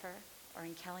Jennifer, or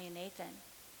in Kelly and Nathan.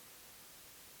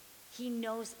 He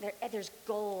knows there's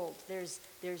gold. There's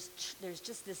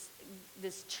just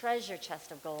this treasure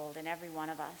chest of gold in every one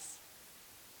of us.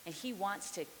 And he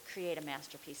wants to create a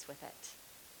masterpiece with it.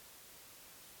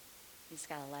 You just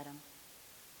got to let him.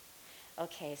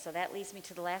 Okay, so that leads me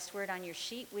to the last word on your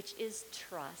sheet, which is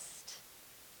trust.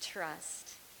 Trust.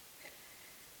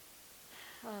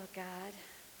 Oh, God,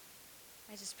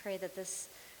 I just pray that this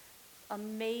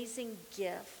amazing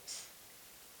gift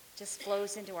just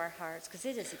flows into our hearts, because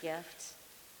it is a gift.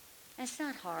 And it's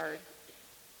not hard.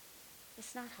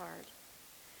 It's not hard.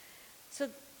 So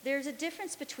there's a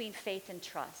difference between faith and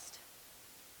trust.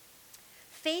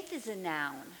 Faith is a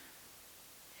noun.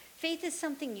 Faith is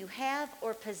something you have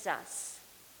or possess.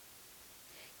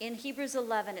 In Hebrews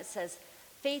 11, it says,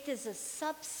 faith is a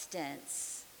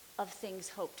substance of things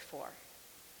hoped for,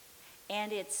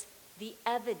 and it's the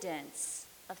evidence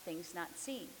of things not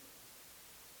seen.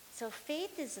 So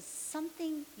faith is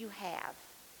something you have.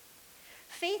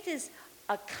 Faith is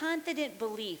a confident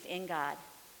belief in God,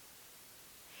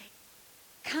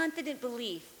 confident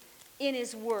belief in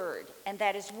his word, and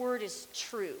that his word is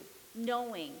true,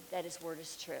 knowing that his word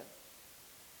is true.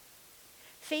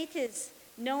 Faith is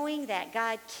knowing that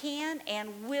God can and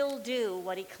will do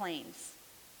what he claims.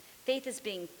 Faith is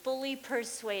being fully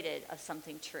persuaded of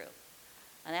something true.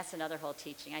 And that's another whole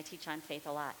teaching. I teach on faith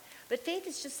a lot. But faith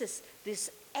is just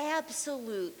this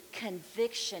absolute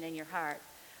conviction in your heart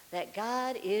that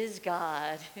God is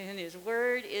God and his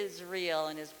word is real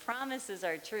and his promises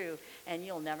are true, and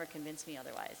you'll never convince me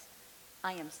otherwise.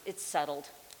 It's settled.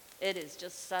 It is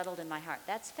just settled in my heart.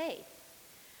 That's faith.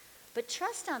 But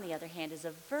trust, on the other hand, is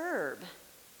a verb.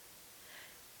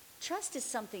 Trust is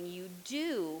something you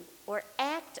do or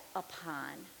act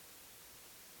upon.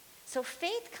 So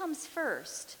faith comes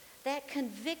first. That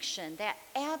conviction, that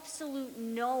absolute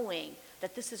knowing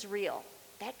that this is real,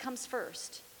 that comes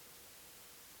first.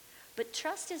 But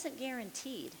trust isn't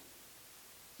guaranteed.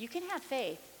 You can have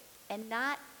faith and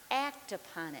not act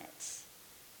upon it.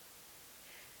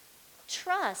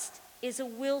 Trust is a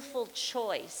willful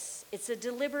choice. It's a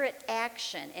deliberate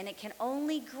action, and it can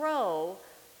only grow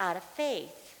out of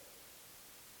faith.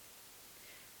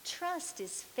 Trust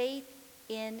is faith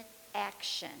in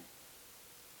action.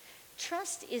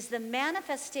 Trust is the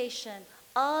manifestation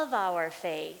of our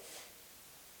faith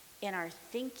in our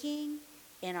thinking,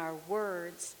 in our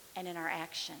words, and in our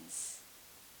actions.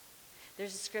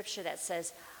 There's a scripture that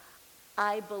says,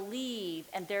 I believe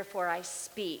and therefore I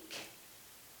speak.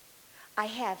 I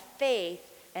have faith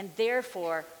and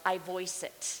therefore I voice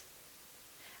it.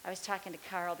 I was talking to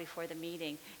Carl before the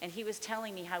meeting, and he was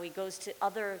telling me how he goes to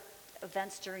other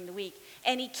events during the week,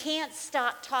 and he can't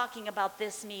stop talking about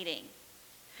this meeting.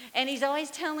 And he's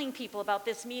always telling people about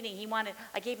this meeting.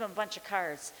 I gave him a bunch of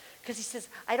cards, because he says,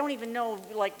 I don't even know,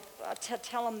 to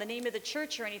tell them the name of the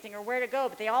church or anything or where to go,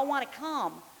 but they all want to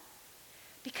come.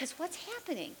 Because what's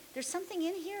happening? There's something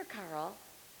in here, Carl.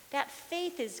 That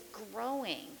faith is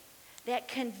growing. That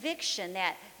conviction,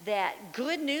 that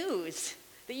good news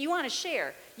that you want to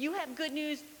share. You have good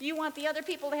news, you want the other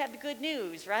people to have the good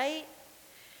news, right?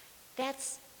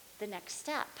 That's the next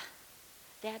step.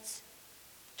 That's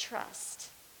trust.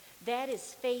 That is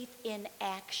faith in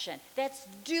action. That's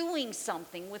doing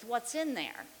something with what's in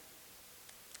there.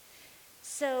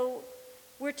 So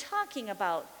we're talking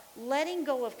about letting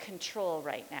go of control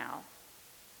right now.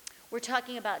 We're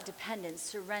talking about dependence,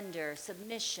 surrender,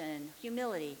 submission,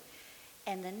 humility.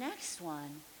 And the next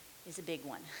one is a big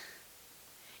one.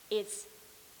 It's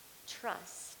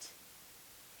trust.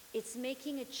 It's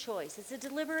making a choice. It's a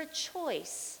deliberate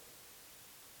choice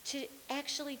to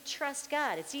actually trust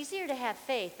God. It's easier to have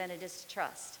faith than it is to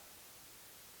trust.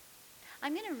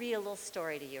 I'm going to read a little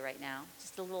story to you right now,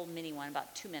 just a little mini one,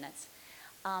 about 2 minutes.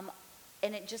 And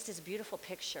it just is a beautiful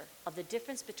picture of the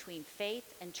difference between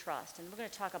faith and trust. And we're going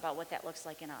to talk about what that looks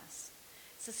like in us.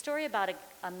 It's a story about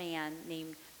a man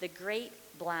named the Great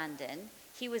Blondin.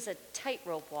 He was a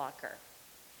tightrope walker.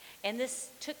 And this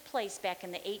took place back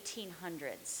in the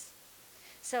 1800s.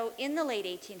 So in the late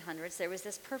 1800s, there was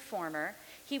this performer.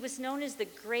 He was known as the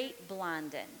Great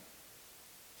Blondin.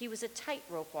 He was a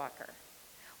tightrope walker.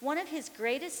 One of his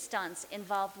greatest stunts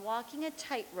involved walking a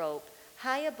tightrope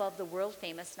high above the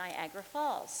world-famous Niagara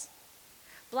Falls.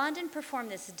 Blondin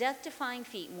performed this death-defying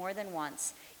feat more than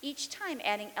once, each time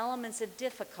adding elements of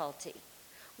difficulty.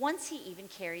 Once he even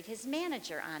carried his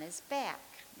manager on his back.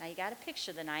 Now you got to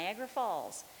picture the Niagara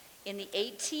Falls in the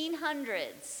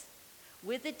 1800s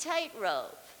with a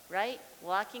tightrope, right?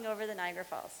 Walking over the Niagara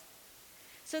Falls.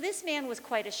 So this man was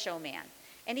quite a showman,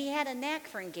 and he had a knack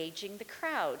for engaging the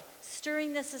crowd,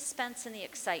 stirring the suspense and the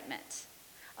excitement.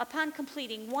 Upon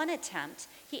completing one attempt,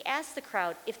 he asked the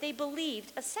crowd if they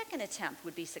believed a second attempt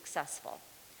would be successful.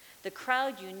 The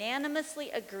crowd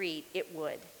unanimously agreed it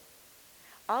would.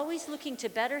 Always looking to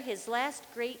better his last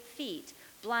great feat,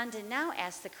 Blondin now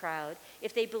asked the crowd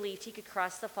if they believed he could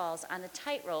cross the falls on a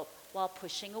tightrope while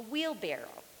pushing a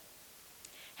wheelbarrow.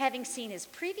 Having seen his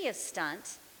previous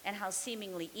stunt and how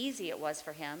seemingly easy it was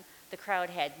for him, the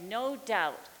crowd had no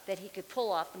doubt that he could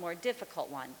pull off the more difficult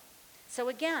one. So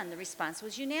again, the response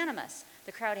was unanimous.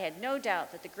 The crowd had no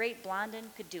doubt that the Great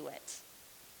Blondin could do it.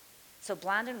 So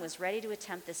Blondin was ready to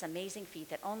attempt this amazing feat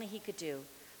that only he could do.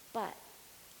 But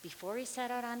before he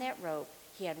set out on that rope,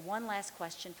 he had one last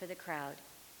question for the crowd.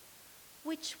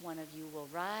 Which one of you will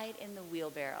ride in the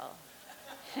wheelbarrow?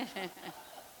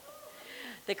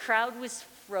 The crowd was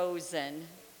frozen,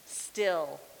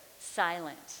 still,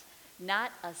 silent.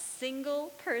 Not a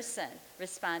single person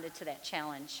responded to that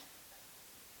challenge.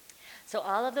 So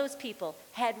all of those people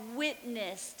had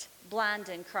witnessed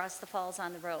Blondin cross the falls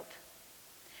on the rope.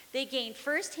 They gained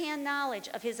firsthand knowledge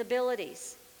of his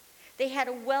abilities. They had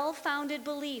a well-founded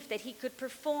belief that he could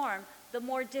perform the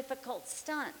more difficult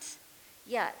stunt.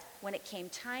 Yet, when it came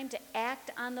time to act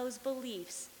on those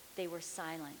beliefs, they were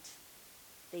silent.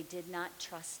 They did not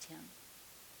trust him.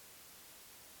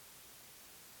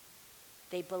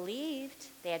 They believed,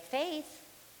 they had faith,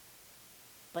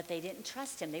 but they didn't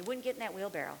trust him. They wouldn't get in that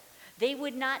wheelbarrow. They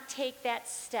would not take that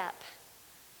step,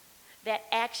 that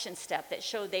action step that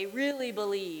showed they really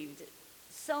believed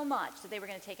so much that they were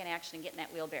going to take an action and get in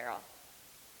that wheelbarrow.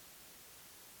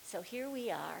 So here we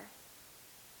are.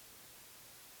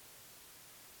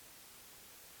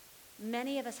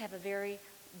 Many of us have a very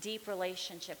deep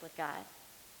relationship with God.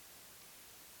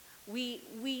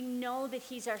 We know that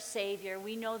he's our Savior.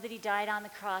 We know that he died on the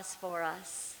cross for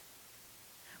us.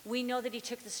 We know that he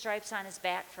took the stripes on his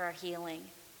back for our healing.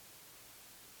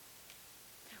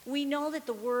 We know that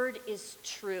the word is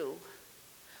true.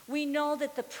 We know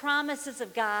that the promises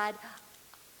of God,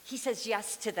 he says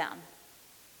yes to them.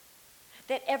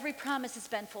 That every promise has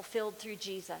been fulfilled through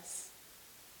Jesus.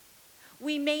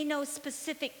 We may know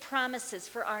specific promises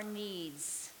for our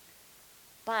needs.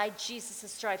 By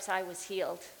Jesus' stripes I was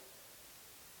healed.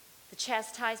 The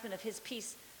chastisement of his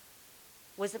peace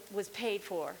was paid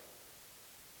for.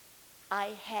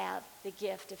 I have the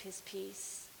gift of his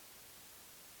peace.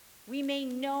 We may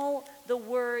know the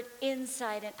word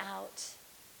inside and out,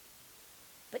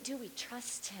 but do we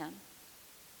trust him?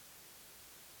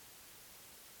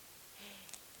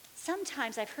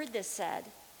 Sometimes I've heard this said,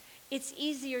 it's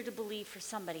easier to believe for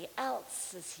somebody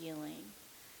else's healing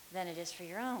than it is for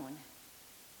your own.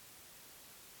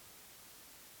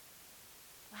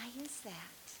 Why is that?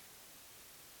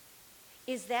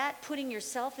 Is that putting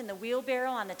yourself in the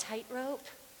wheelbarrow on the tightrope?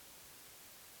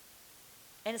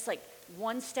 And it's like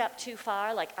one step too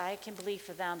far, like I can believe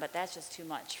for them, but that's just too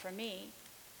much for me.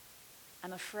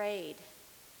 I'm afraid.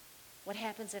 What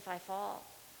happens if I fall?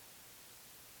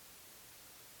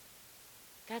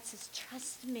 God says,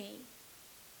 trust me.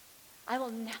 I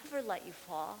will never let you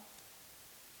fall.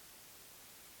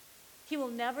 He will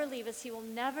never leave us. He will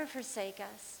never forsake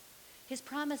us. His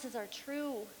promises are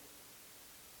true.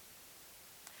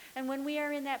 And when we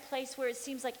are in that place where it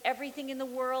seems like everything in the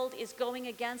world is going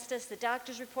against us, the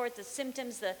doctor's report, the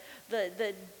symptoms,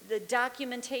 the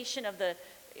documentation of the,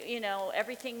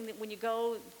 everything, when you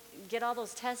go get all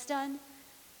those tests done,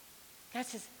 God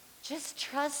says, just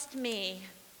trust me.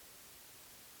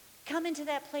 Come into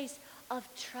that place of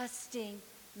trusting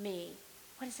me.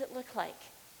 What does it look like?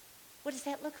 What does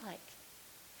that look like?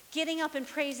 Getting up and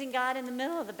praising God in the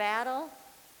middle of the battle,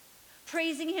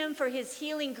 praising him for his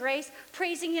healing grace,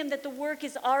 praising him that the work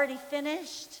is already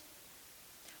finished,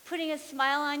 putting a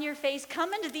smile on your face.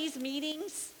 Come into these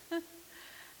meetings.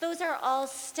 Those are all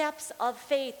steps of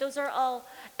faith. Those are all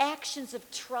actions of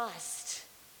trust.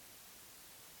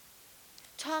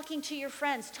 Talking to your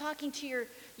friends, talking to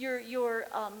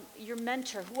your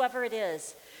mentor, whoever it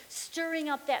is, stirring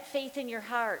up that faith in your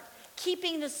heart,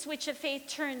 keeping the switch of faith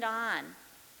turned on,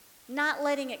 not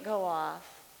letting it go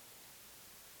off.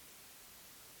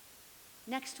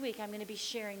 Next week, I'm going to be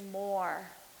sharing more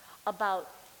about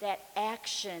that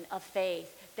action of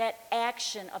faith, that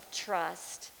action of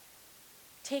trust,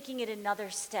 taking it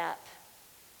another step.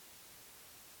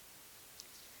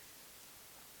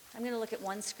 I'm going to look at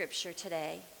one scripture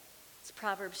today. It's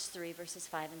Proverbs 3, verses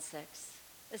 5 and 6.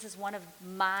 This is one of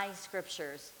my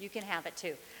scriptures. You can have it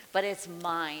too, but it's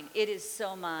mine. It is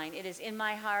so mine. It is in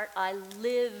my heart. I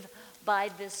live by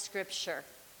this scripture.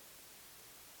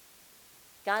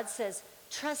 God says,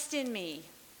 trust in me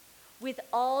with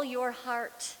all your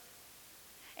heart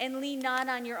and lean not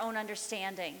on your own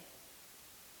understanding.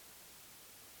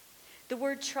 The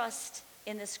word trust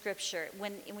in the scripture,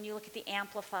 when you look at the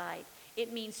Amplified,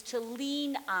 it means to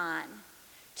lean on,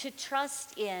 to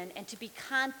trust in, and to be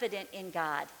confident in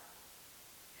God.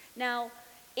 Now,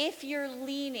 if you're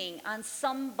leaning on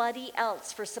somebody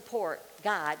else for support,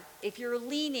 God, if you're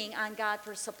leaning on God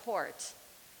for support,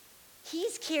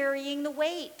 he's carrying the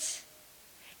weight.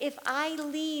 If I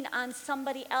lean on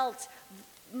somebody else,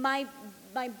 my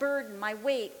burden, my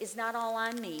weight is not all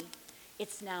on me.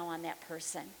 It's now on that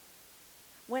person.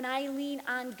 When I lean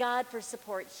on God for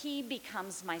support, he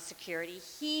becomes my security.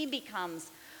 He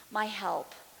becomes my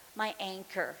help, my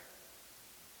anchor.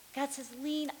 God says,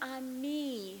 lean on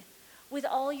me with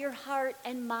all your heart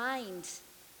and mind.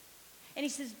 And he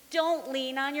says, don't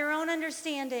lean on your own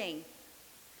understanding.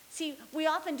 See, we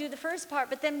often do the first part,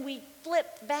 but then we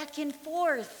flip back and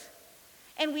forth.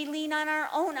 And we lean on our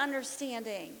own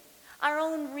understanding, our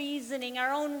own reasoning,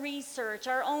 our own research,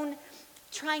 our own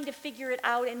trying to figure it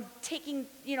out and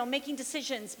making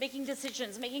decisions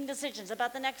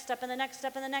about the next step and the next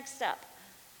step and the next step.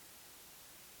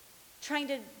 Trying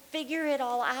to figure it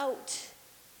all out.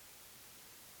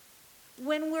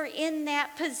 When we're in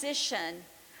that position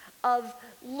of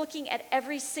looking at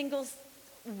every single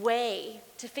way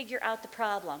to figure out the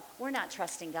problem, we're not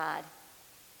trusting God.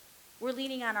 We're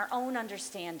leaning on our own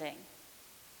understanding.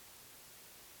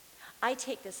 I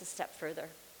take this a step further.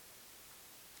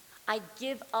 I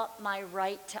give up my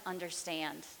right to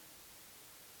understand.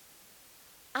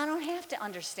 I don't have to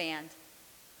understand.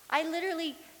 I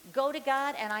literally go to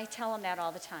God and I tell him that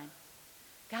all the time.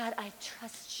 God, I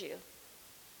trust you.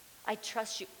 I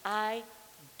trust you. I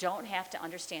don't have to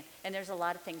understand. And there's a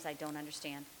lot of things I don't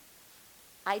understand.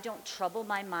 I don't trouble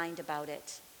my mind about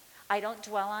it. I don't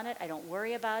dwell on it. I don't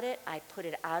worry about it. I put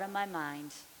it out of my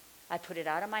mind. I put it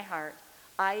out of my heart.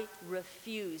 I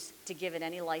refuse to give it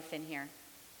any life in here.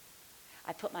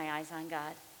 I put my eyes on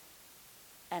God,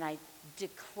 and I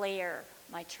declare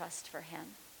my trust for him.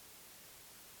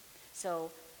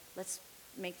 So let's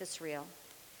make this real.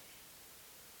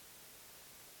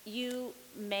 You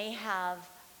may have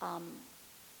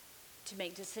to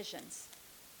make decisions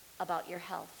about your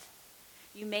health.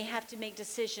 You may have to make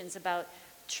decisions about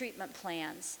treatment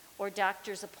plans or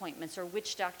doctor's appointments or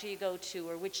which doctor you go to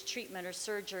or which treatment or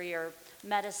surgery or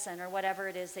medicine or whatever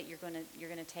it is that you're going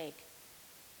to take.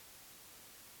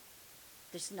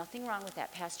 There's nothing wrong with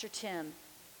that. Pastor Tim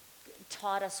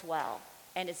taught us well,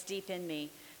 and it's deep in me,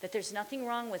 that there's nothing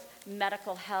wrong with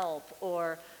medical help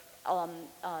or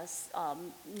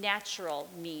natural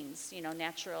means,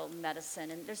 natural medicine,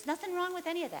 and there's nothing wrong with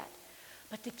any of that.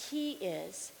 But the key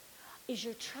is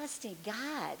your trust in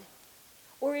God,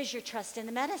 or is your trust in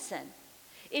the medicine?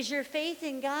 Is your faith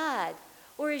in God,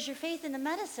 or is your faith in the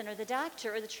medicine or the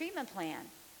doctor or the treatment plan?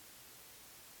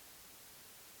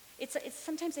 It's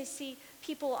sometimes I see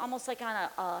people almost like on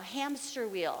a hamster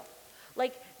wheel.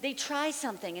 Like they try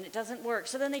something and it doesn't work.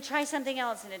 So then they try something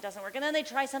else and it doesn't work. And then they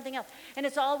try something else. And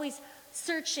it's always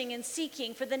searching and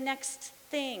seeking for the next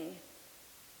thing.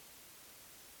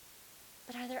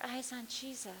 But are their eyes on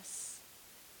Jesus?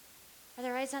 Are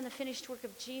their eyes on the finished work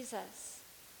of Jesus?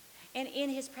 And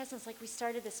in his presence, like we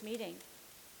started this meeting,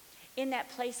 in that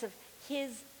place of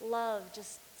his love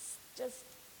just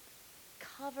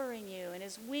covering you and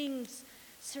his wings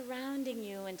surrounding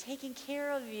you and taking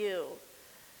care of you.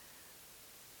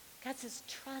 God says,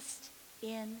 trust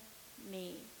in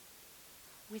me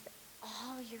with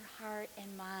all your heart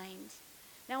and mind.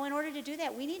 Now, in order to do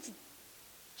that, we need to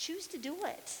choose to do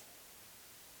it.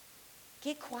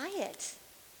 Get quiet.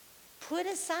 Put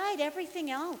aside everything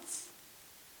else.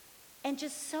 And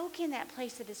just soak in that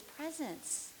place of his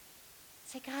presence.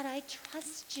 Say, God, I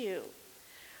trust you.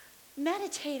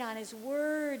 Meditate on his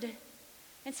word.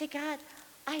 And say, God,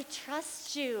 I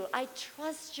trust you. I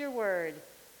trust your word.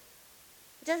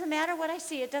 It doesn't matter what I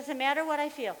see. It doesn't matter what I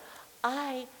feel.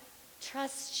 I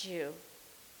trust you.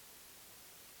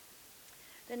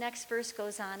 The next verse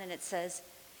goes on and it says,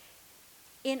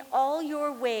 in all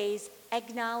your ways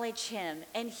acknowledge him,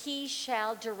 and he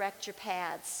shall direct your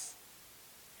paths.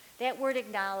 That word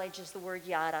acknowledge is the word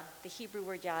yada, the Hebrew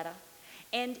word yada.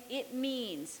 And it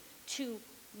means to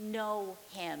know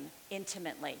him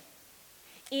intimately.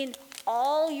 In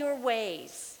all your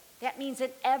ways. That means in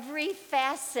every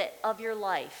facet of your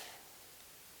life,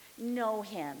 know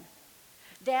him.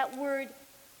 That word,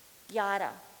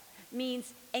 yada,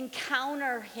 means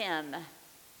encounter him.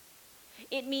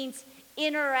 It means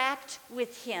interact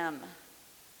with him.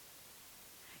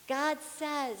 God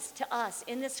says to us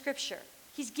in this scripture,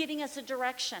 he's giving us a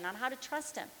direction on how to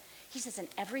trust him. He says in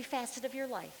every facet of your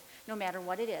life, no matter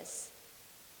what it is,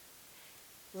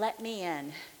 let me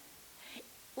in.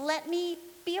 Let me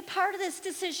be a part of this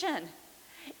decision.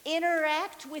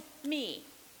 Interact with me.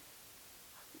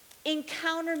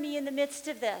 Encounter me in the midst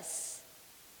of this.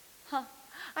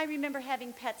 I remember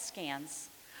having PET scans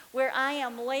where I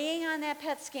am laying on that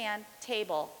PET scan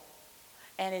table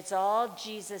and it's all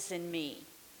Jesus in me.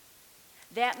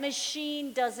 That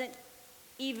machine doesn't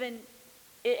even,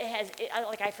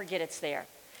 I forget it's there.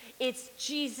 It's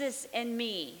Jesus and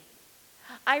me.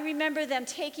 I remember them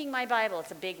taking my Bible,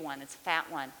 it's a big one, it's a fat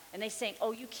one, and they saying,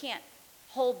 oh, you can't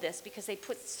hold this because they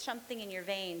put something in your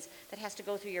veins that has to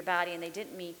go through your body, and they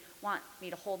didn't want me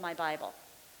to hold my Bible.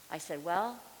 I said,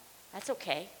 well, that's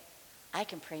okay. I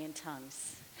can pray in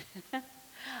tongues.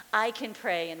 I can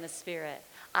pray in the Spirit.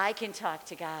 I can talk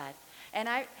to God.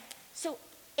 So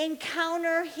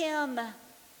encounter him.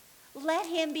 Let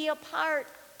him be a part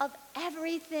of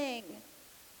everything.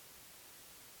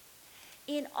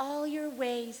 In all your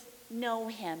ways, know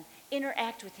him,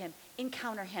 interact with him,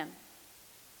 encounter him.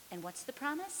 And what's the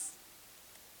promise?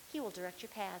 He will direct your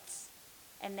paths.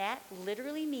 And that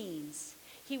literally means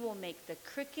he will make the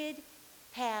crooked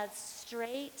paths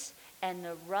straight and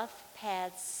the rough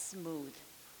paths smooth.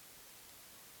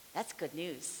 That's good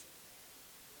news.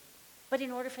 But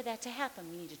in order for that to happen,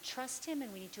 we need to trust him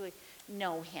and we need to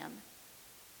know him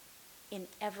in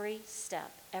every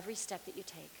step that you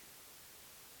take.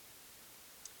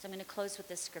 So I'm going to close with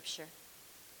this scripture,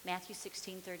 Matthew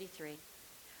 16:33.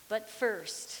 But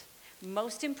first,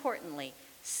 most importantly,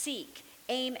 seek,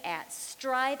 aim at,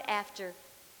 strive after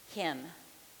him,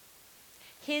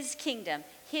 his kingdom,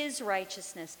 his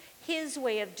righteousness, his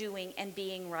way of doing and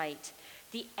being right,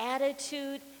 the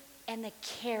attitude and the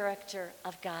character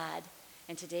of God.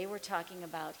 And today we're talking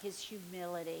about his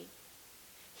humility,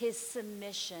 his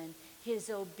submission, his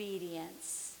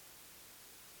obedience,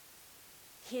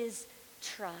 his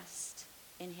trust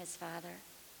in his Father.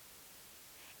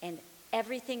 And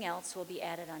everything else will be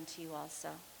added unto you also.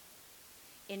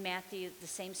 In Matthew, the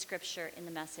same scripture in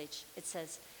the Message, it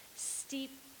says,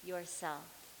 steep yourself.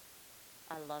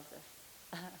 I love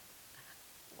this.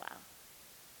 Wow.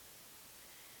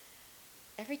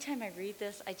 Every time I read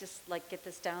this, I just get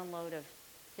this download of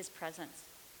his presence.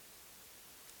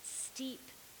 Steep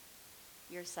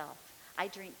yourself. I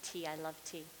drink tea. I love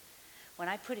tea. When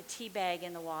I put a tea bag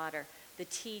in the water, the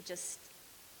tea just,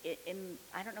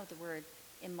 I don't know the word,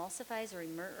 emulsifies or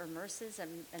immerses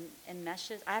and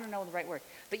meshes. I don't know the right word.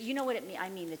 But you know what I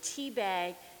mean. The tea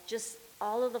bag, just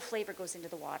all of the flavor goes into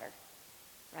the water.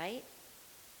 Right?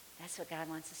 That's what God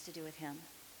wants us to do with him.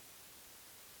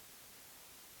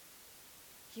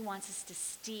 He wants us to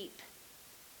steep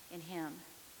in him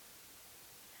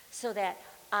so that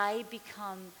I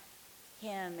become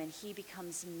him and he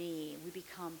becomes me. We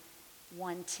become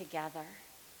one together.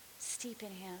 Steep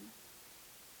in him.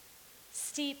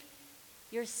 Steep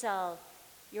yourself,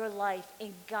 your life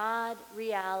in God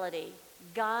reality,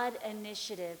 God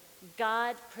initiative,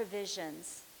 God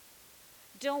provisions.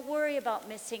 Don't worry about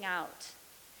missing out.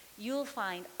 You'll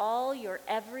find all your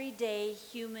everyday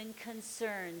human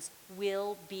concerns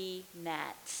will be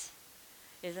met.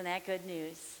 Isn't that good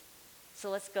news? So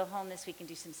let's go home this week and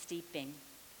do some steeping.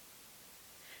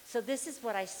 So this is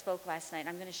what I spoke last night.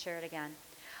 I'm going to share it again.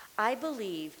 I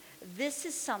believe this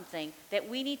is something that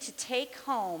we need to take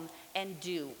home and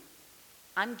do.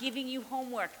 I'm giving you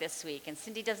homework this week, and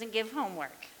Cindy doesn't give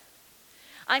homework.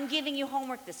 I'm giving you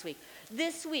homework this week.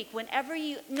 This week, whenever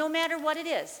no matter what it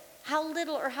is, how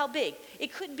little or how big.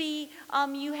 It could be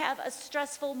you have a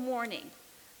stressful morning.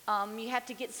 You have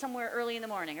to get somewhere early in the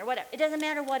morning or whatever. It doesn't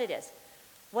matter what it is.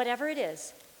 Whatever it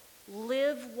is,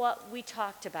 live what we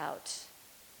talked about.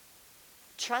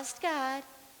 Trust God.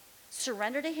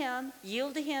 Surrender to him.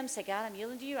 Yield to him. Say, God, I'm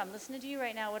yielding to you. I'm listening to you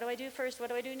right now. What do I do first? What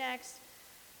do I do next?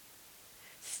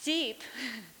 Steep.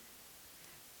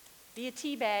 Be a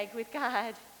tea bag with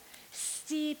God.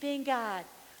 Steep in God.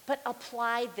 But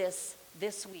apply this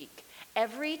week.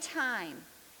 Every time,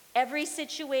 every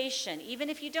situation, even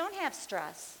if you don't have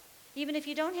stress, even if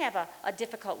you don't have a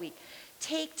difficult week,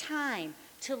 take time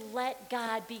to let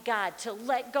God be God, to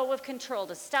let go of control,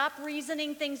 to stop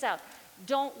reasoning things out.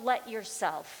 Don't let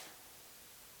yourself.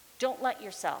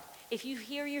 If you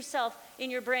hear yourself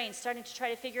in your brain starting to try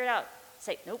to figure it out,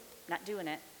 say, nope, not doing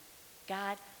it.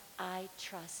 God, I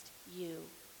trust you.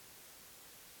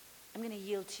 I'm going to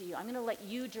yield to you. I'm going to let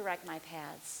you direct my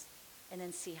paths and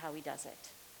then see how he does it.